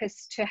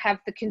therapists to have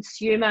the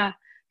consumer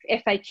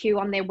FAQ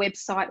on their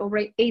website or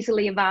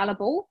easily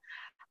available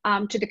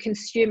to the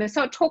consumer.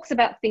 So it talks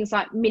about things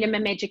like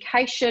minimum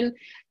education,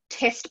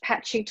 test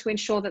patching to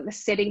ensure that the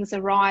settings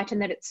are right and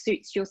that it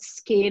suits your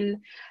skin.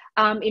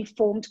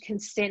 Informed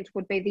consent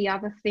would be the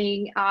other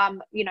thing.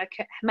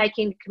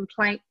 Making a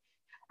complaint,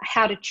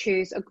 how to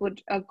choose a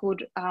good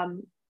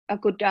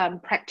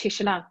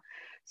practitioner.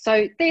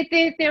 So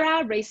there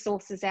are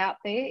resources out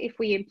there if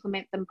we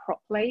implement them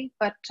properly,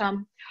 but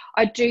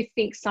I do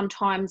think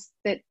sometimes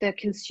that the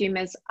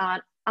consumers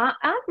aren't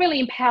really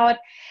empowered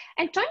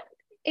and don't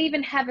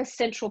even have a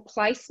central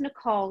place,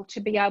 Nicole, to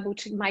be able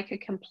to make a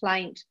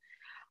complaint.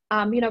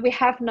 We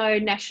have no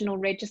national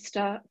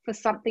register for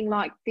something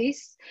like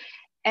this.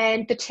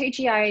 And the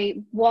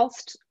TGA,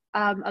 whilst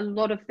a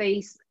lot of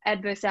these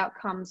adverse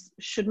outcomes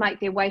should make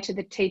their way to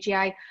the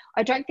TGA,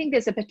 I don't think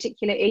there's a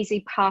particular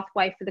easy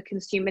pathway for the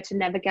consumer to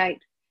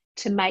navigate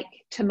to make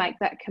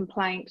that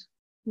complaint.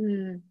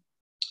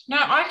 No,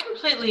 I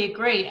completely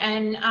agree.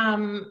 And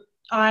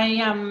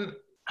I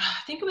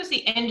think it was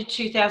the end of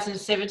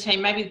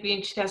 2017, maybe the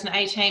beginning of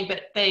 2018,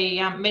 but the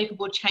medical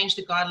board changed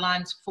the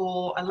guidelines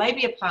for a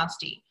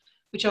labiaplasty,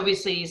 which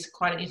obviously is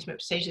quite an intimate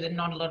procedure that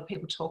not a lot of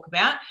people talk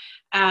about.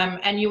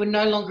 And you were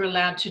no longer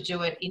allowed to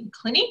do it in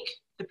clinic,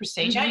 the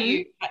procedure.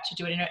 You had to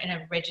do it in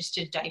a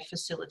registered day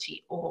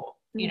facility or,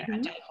 a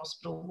day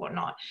hospital or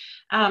whatnot.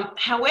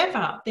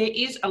 However, there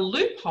is a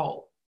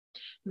loophole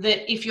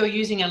that if you're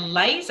using a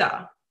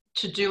laser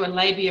to do a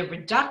labia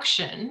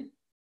reduction,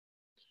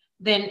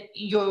 then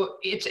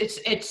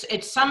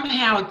it's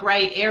somehow a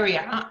grey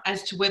area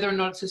as to whether or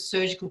not it's a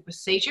surgical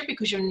procedure,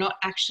 because you're not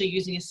actually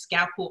using a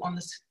scalpel on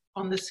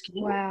the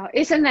skin. Wow,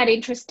 isn't that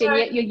interesting? So,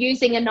 yet you're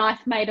using a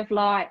knife made of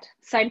light.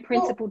 Same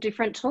principle,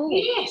 different tool.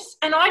 Yes,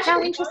 and I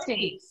didn't know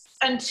this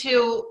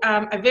until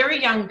a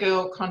very young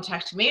girl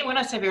contacted me. When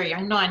I say very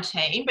young,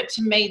 19, but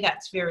to me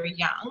that's very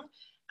young.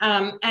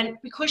 And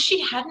because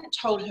she hadn't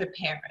told her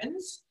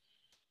parents,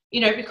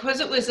 because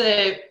it was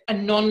a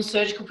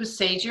non-surgical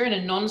procedure in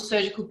a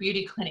non-surgical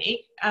beauty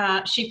clinic,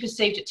 she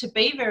perceived it to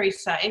be very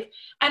safe.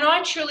 And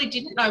I truly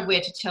didn't know where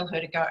to tell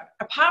her to go,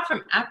 apart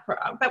from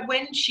APRA. But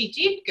when she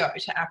did go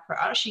to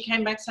APRA, she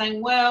came back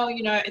saying, well,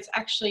 it's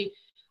actually,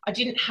 I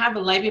didn't have a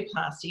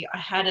labiaplasty. I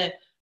had a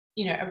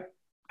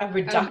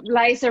reduction. A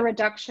laser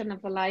reduction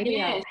of the labia.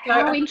 Yeah, so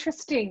how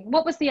interesting.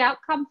 What was the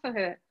outcome for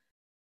her?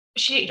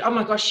 Oh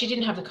my gosh, she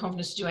didn't have the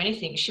confidence to do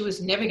anything. She was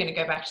never going to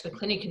go back to the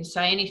clinic and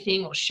say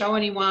anything or show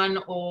anyone,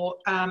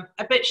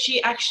 but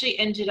she actually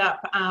ended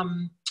up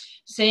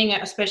seeing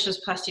a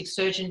specialist plastic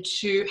surgeon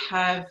to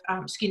have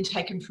skin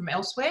taken from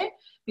elsewhere,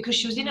 because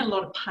she was in a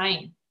lot of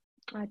pain.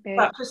 I bet.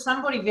 But for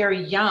somebody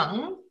very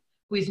young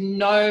with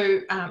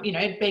no, being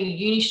a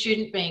uni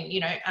student,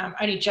 being,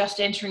 only just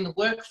entering the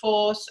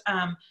workforce,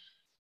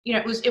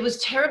 it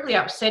was terribly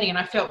upsetting, and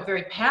I felt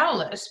very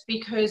powerless,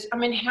 because,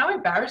 how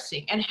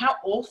embarrassing and how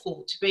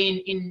awful to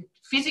be in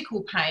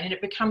physical pain, and it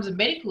becomes a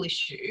medical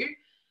issue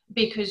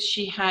because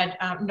she had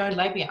no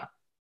labia.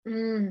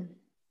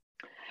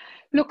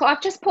 Look,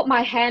 I've just put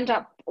my hand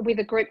up with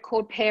a group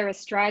called Pair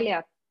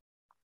Australia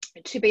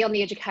to be on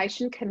the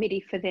education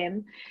committee for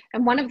them.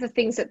 And one of the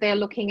things that they're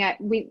looking at,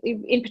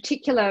 in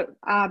particular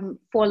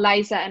for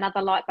laser and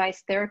other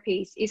light-based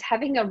therapies, is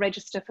having a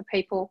register for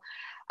people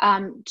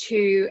for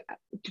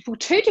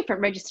two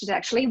different registers,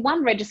 actually.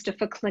 One register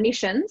for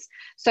clinicians,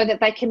 so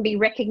that they can be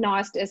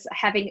recognised as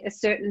having a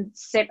certain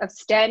set of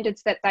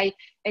standards that they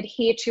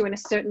adhere to and a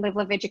certain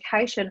level of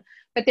education.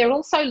 But they're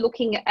also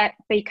looking at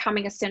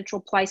becoming a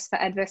central place for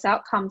adverse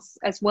outcomes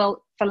as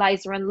well for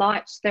laser and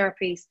light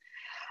therapies.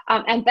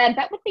 And then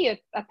that would be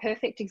a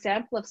perfect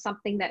example of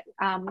something that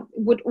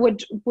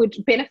would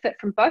benefit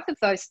from both of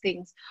those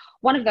things.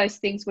 One of those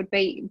things would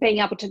be being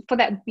able to, for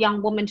that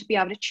young woman to be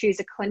able to choose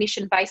a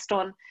clinician based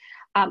on,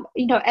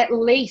 at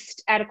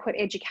least adequate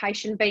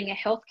education, being a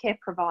healthcare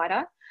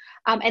provider,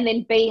 and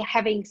then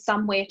having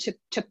somewhere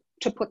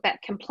to put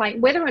that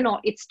complaint, whether or not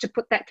it's to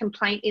put that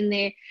complaint in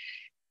there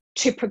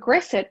to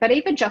progress it, but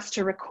even just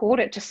to record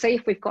it to see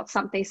if we've got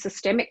something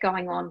systemic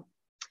going on.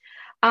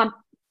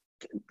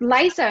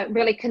 Laser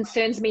really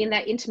concerns me in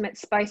that intimate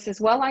space as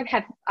well. I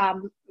have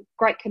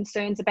great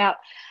concerns about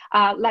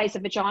laser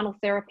vaginal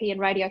therapy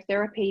and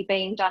radiotherapy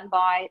being done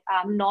by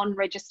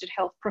non-registered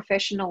health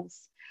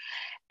professionals.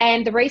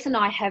 And the reason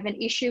I have an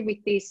issue with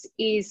this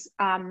is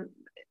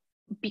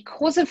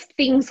because of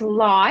things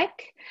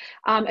like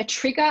a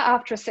trigger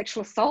after a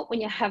sexual assault when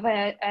you have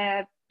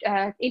a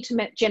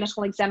intimate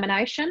genital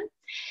examination,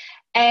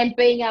 and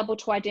being able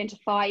to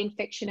identify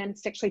infection and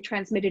sexually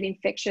transmitted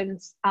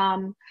infections.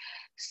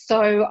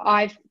 So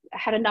I've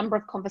had a number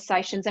of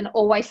conversations and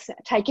always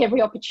take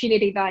every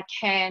opportunity that I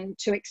can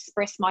to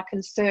express my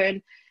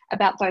concern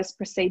about those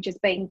procedures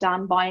being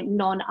done by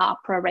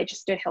non-APRA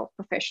registered health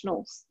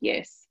professionals.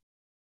 Yes.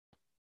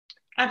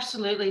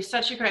 Absolutely.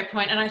 Such a great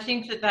point. And I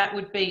think that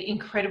would be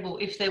incredible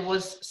if there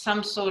was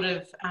some sort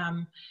of,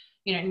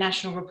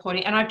 national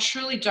reporting. And I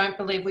truly don't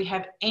believe we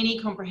have any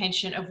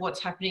comprehension of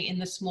what's happening in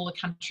the smaller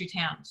country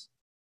towns.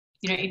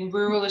 In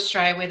rural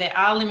Australia, where there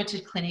are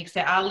limited clinics,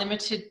 there are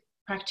limited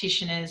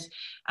practitioners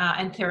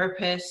and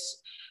therapists,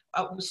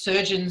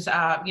 surgeons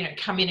are,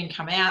 come in and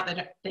come out.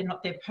 They're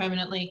not there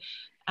permanently.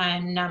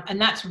 And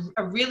that's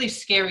a really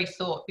scary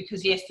thought,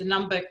 because yes, the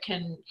number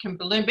can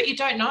balloon, but you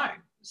don't know.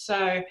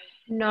 So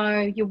no,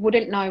 you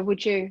wouldn't know,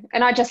 would you?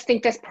 And I just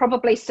think there's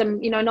probably some,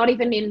 not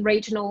even in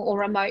regional or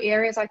remote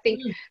areas. I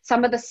think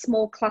some of the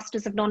small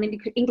clusters of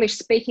non-English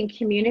speaking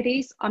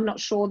communities, I'm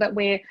not sure that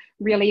we're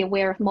really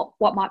aware of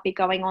what might be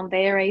going on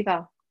there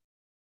either.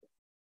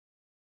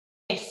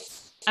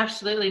 Yes,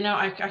 absolutely. No,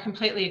 I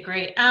completely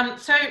agree.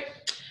 So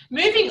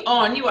Moving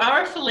on, you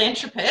are a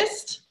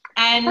philanthropist,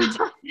 and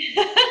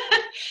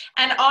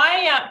and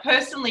I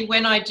personally,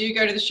 when I do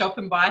go to the shop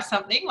and buy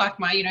something like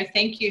my,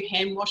 thank you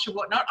hand wash or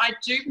whatnot, I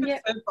do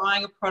prefer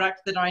buying a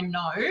product that I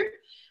know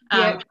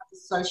has a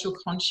social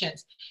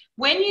conscience.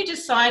 When you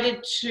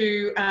decided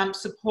to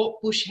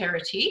support bush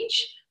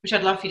heritage, which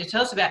I'd love for you to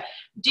tell us about,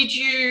 did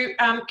you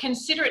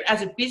consider it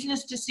as a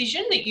business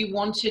decision that you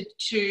wanted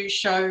to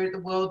show the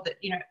world that,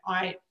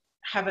 I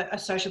have a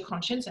social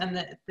conscience and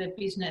that the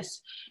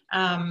business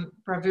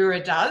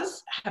Bravura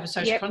does have a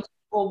social conscience?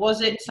 Or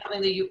was it something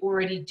that you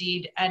already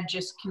did and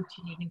just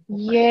continued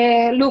incorporating?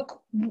 Yeah,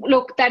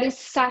 look, that is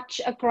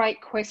such a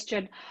great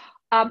question.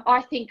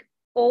 I think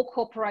all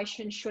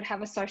corporations should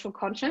have a social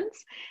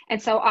conscience. And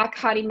so I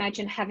can't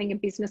imagine having a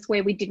business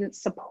where we didn't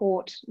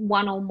support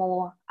one or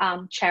more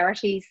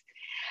charities.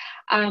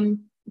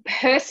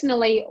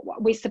 Personally,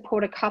 we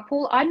support a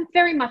couple. I'm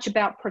very much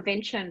about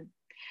prevention.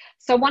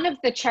 So one of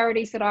the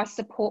charities that I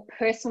support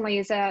personally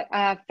is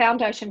a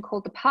foundation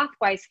called the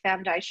Pathways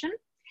Foundation.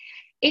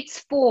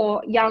 It's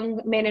for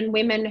young men and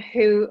women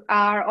who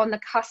are on the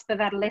cusp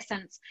of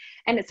adolescence,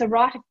 and it's a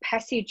rite of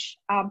passage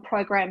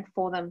program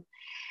for them.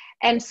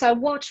 And so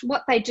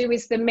what they do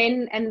is the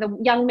men and the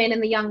young men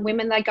and the young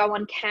women, they go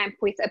on camp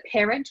with a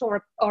parent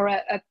or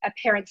a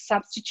parent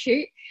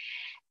substitute,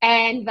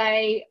 and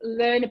they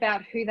learn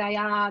about who they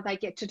are. They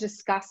get to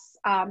discuss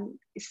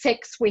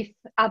sex with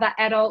other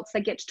adults.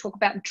 They get to talk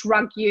about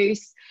drug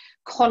use,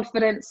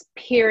 confidence,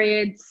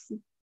 periods,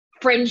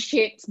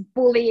 friendships,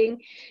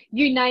 bullying,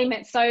 you name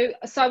it. So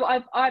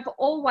I've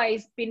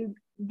always been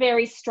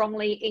very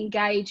strongly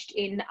engaged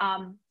in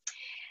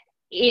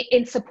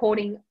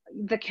supporting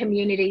the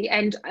community,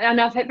 and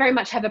I very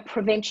much have a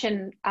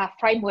prevention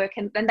framework,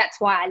 and that's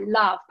why I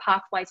love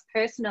Pathways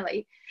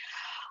personally.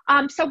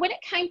 So when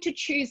it came to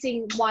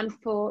choosing one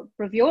for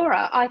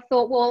Bravura, I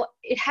thought, well,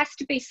 it has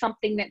to be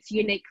something that's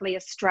uniquely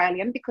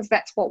Australian, because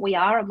that's what we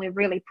are, and we're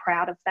really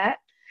proud of that.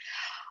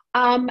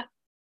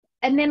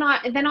 And then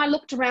I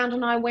looked around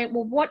and I went,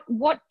 well,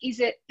 what is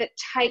it that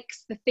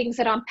takes the things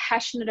that I'm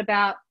passionate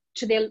about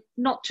to their,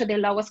 not to their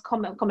lowest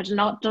common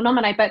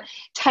denominator, but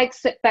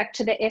takes it back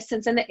to the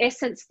essence. And the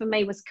essence for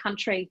me was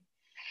country.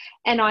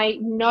 And I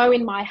know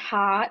in my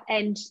heart,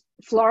 and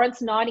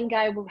Florence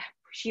Nightingale,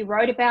 she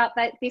wrote about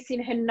this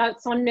in her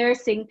notes on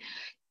nursing,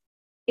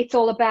 it's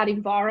all about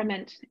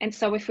environment. And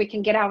so if we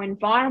can get our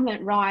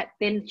environment right,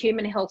 then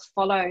human health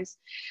follows.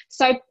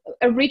 So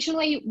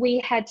originally we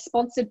had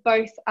sponsored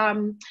both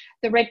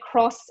the Red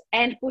Cross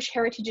and Bush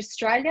Heritage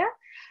Australia,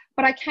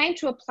 but I came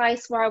to a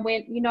place where I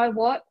went, you know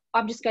what,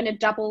 I'm just going to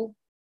double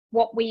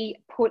what we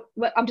put.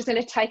 I'm just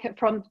going to take it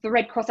from the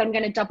Red Cross. I'm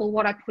going to double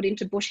what I put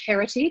into Bush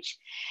Heritage.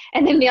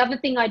 And then the other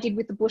thing I did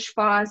with the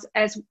bushfires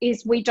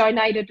is we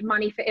donated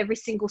money for every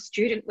single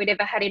student we'd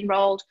ever had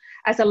enrolled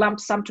as a lump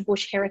sum to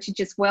Bush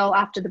Heritage as well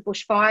after the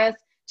bushfires,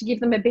 to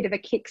give them a bit of a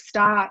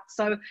kickstart.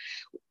 So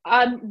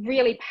I'm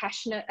really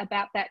passionate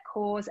about that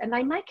cause, and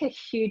they make a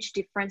huge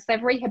difference.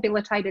 They've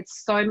rehabilitated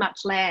so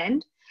much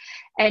land.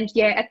 And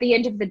yeah, at the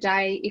end of the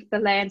day, if the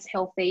land's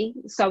healthy,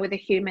 so are the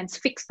humans.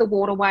 Fix the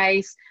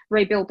waterways,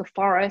 rebuild the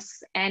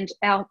forests, and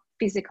our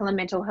physical and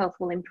mental health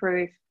will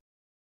improve.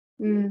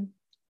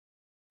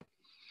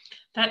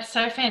 That's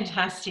so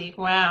fantastic.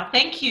 Wow.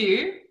 Thank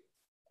you.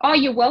 Oh,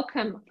 you're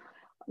welcome.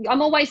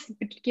 I'm always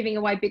giving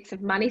away bits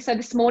of money. So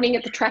this morning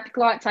at the traffic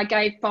lights, I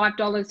gave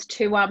 $5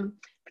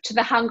 to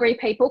the hungry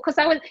people,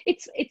 because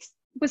it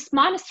was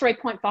minus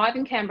 3.5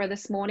 in Canberra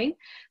this morning.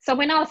 So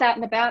when I was out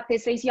and about,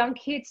 there's these young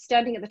kids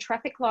standing at the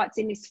traffic lights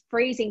in this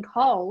freezing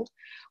cold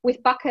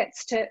with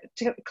buckets to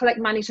collect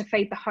money to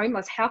feed the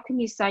homeless. How can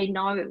you say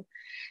no?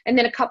 And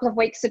then a couple of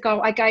weeks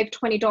ago, I gave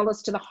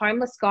 $20 to the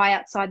homeless guy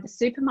outside the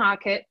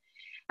supermarket,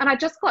 and I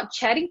just got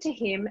chatting to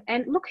him,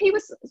 and look, he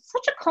was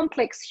such a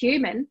complex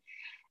human,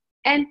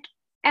 and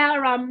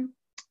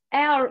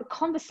our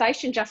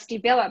conversation just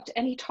developed,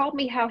 and he told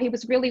me how he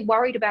was really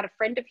worried about a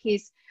friend of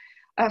his,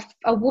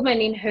 a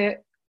woman in her,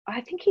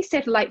 I think he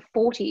said late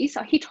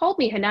 40s. He told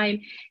me her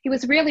name. He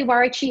was really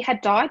worried. She had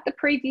died the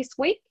previous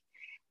week,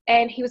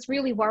 and he was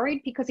really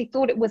worried because he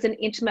thought it was an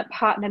intimate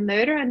partner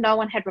murder and no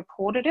one had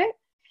reported it.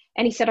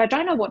 And he said, I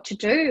don't know what to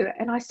do.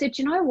 And I said,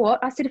 you know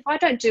what? I said, if I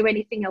don't do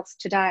anything else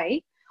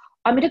today,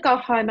 I'm going to go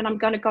home and I'm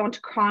going to go onto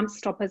Crime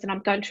Stoppers and I'm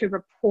going to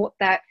report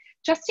that,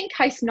 just in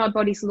case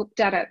nobody's looked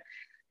at it,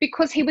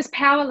 because he was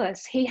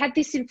powerless. He had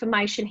this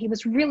information. He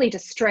was really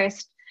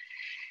distressed.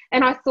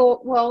 And I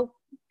thought, well,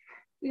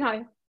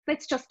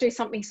 let's just do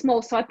something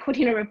small. So I put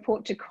in a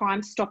report to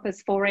Crime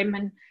Stoppers for him,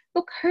 and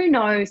look, who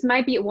knows,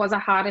 maybe it was a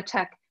heart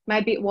attack,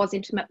 maybe it was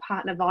intimate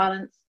partner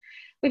violence.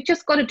 We've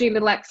just got to do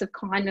little acts of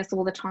kindness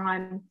all the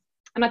time.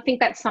 And I think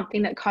that's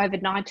something that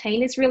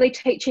COVID-19 is really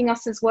teaching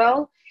us as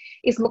well,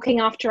 is looking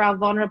after our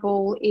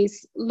vulnerable,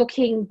 is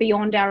looking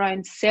beyond our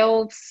own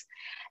selves,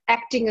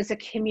 acting as a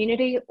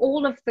community.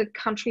 All of the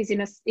countries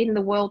in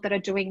the world that are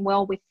doing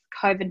well with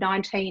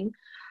COVID-19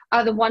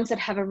 are the ones that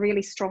have a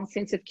really strong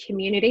sense of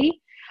community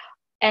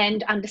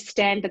and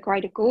understand the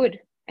greater good.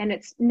 And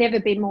it's never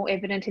been more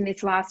evident in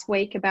this last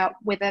week about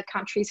whether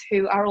countries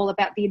who are all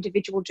about the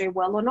individual do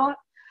well or not.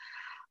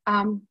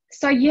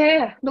 So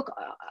yeah, look,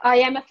 I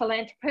am a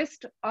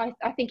philanthropist. I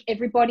think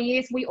everybody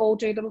is. We all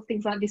do little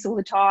things like this all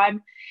the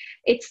time.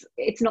 It's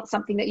not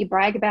something that you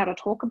brag about or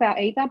talk about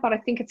either, but I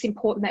think it's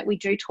important that we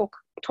do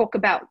talk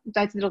about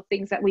those little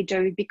things that we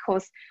do,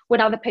 because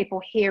when other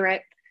people hear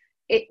it,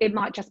 it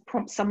might just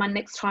prompt someone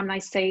next time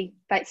they see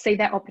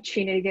that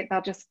opportunity, that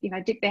they'll just,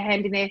 dip their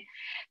hand in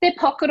their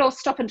pocket or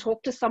stop and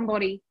talk to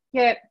somebody.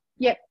 Yeah.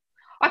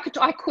 I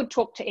could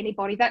talk to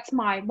anybody. That's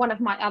one of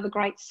my other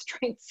great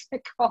strengths,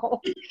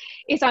 Nicole,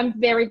 is I'm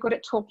very good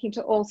at talking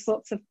to all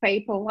sorts of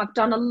people. I've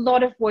done a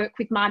lot of work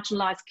with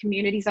marginalised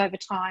communities over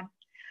time,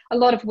 a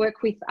lot of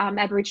work with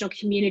Aboriginal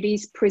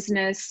communities,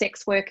 prisoners,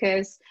 sex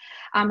workers,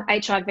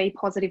 HIV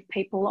positive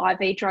people,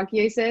 IV drug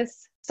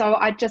users. So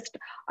I just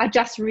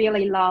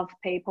really love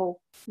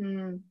people.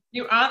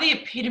 You are the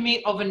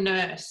epitome of a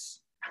nurse.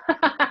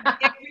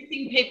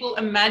 Everything people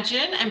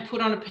imagine and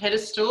put on a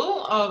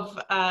pedestal of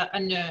a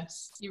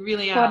nurse. You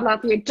really are. God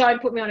love you.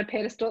 Don't put me on a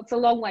pedestal. It's a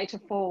long way to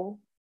fall.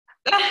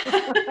 No,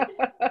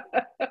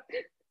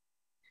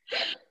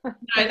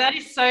 that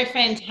is so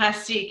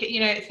fantastic.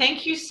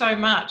 Thank you so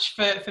much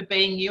for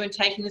being you and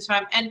taking the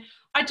time. And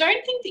I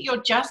don't think that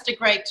you're just a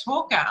great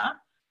talker. I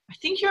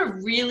think you're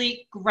a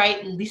really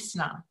great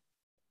listener.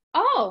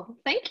 Oh,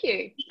 thank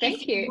you.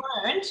 Thank you. If you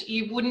weren't,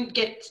 you wouldn't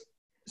get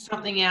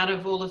something out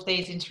of all of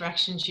these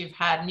interactions you've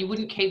had, and you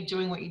wouldn't keep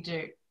doing what you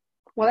do.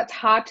 Well, it's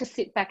hard to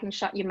sit back and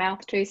shut your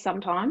mouth too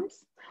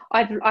sometimes.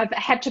 I've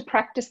had to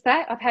practice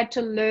that. I've had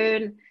to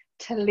learn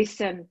to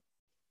listen.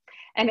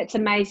 And it's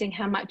amazing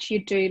how much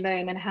you do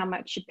learn and how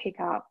much you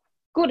pick up,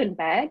 good and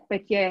bad.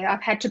 But yeah,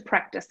 I've had to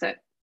practice it.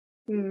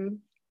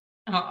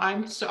 Oh,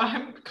 I'm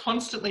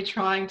constantly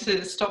trying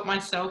to stop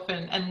myself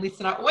and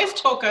listen. I always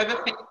talk over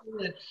people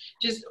and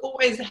just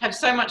always have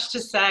so much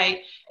to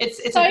say.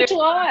 So do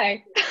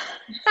I.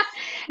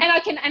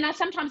 And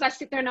sometimes I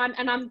sit there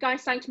and I'm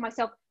saying to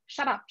myself,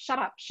 shut up,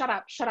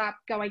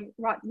 going,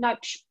 right, no,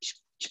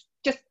 just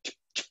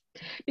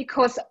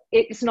because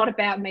it's not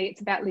about me, it's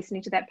about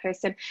listening to that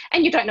person.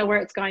 And you don't know where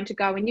it's going to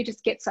go, and you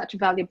just get such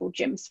valuable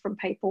gems from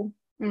people.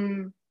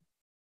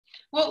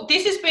 Well,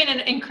 this has been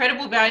an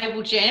incredible,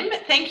 valuable gem.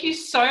 Thank you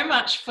so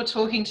much for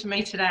talking to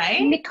me today.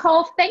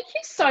 Nicole, thank you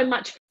so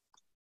much.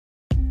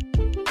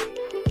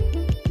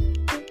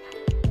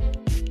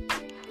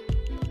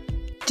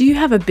 Do you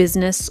have a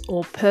business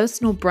or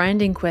personal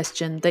branding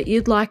question that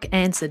you'd like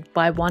answered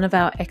by one of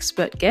our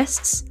expert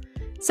guests?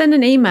 Send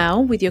an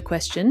email with your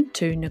question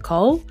to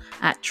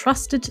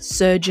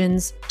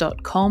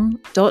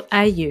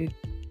nicole@trustedsurgeons.com.au.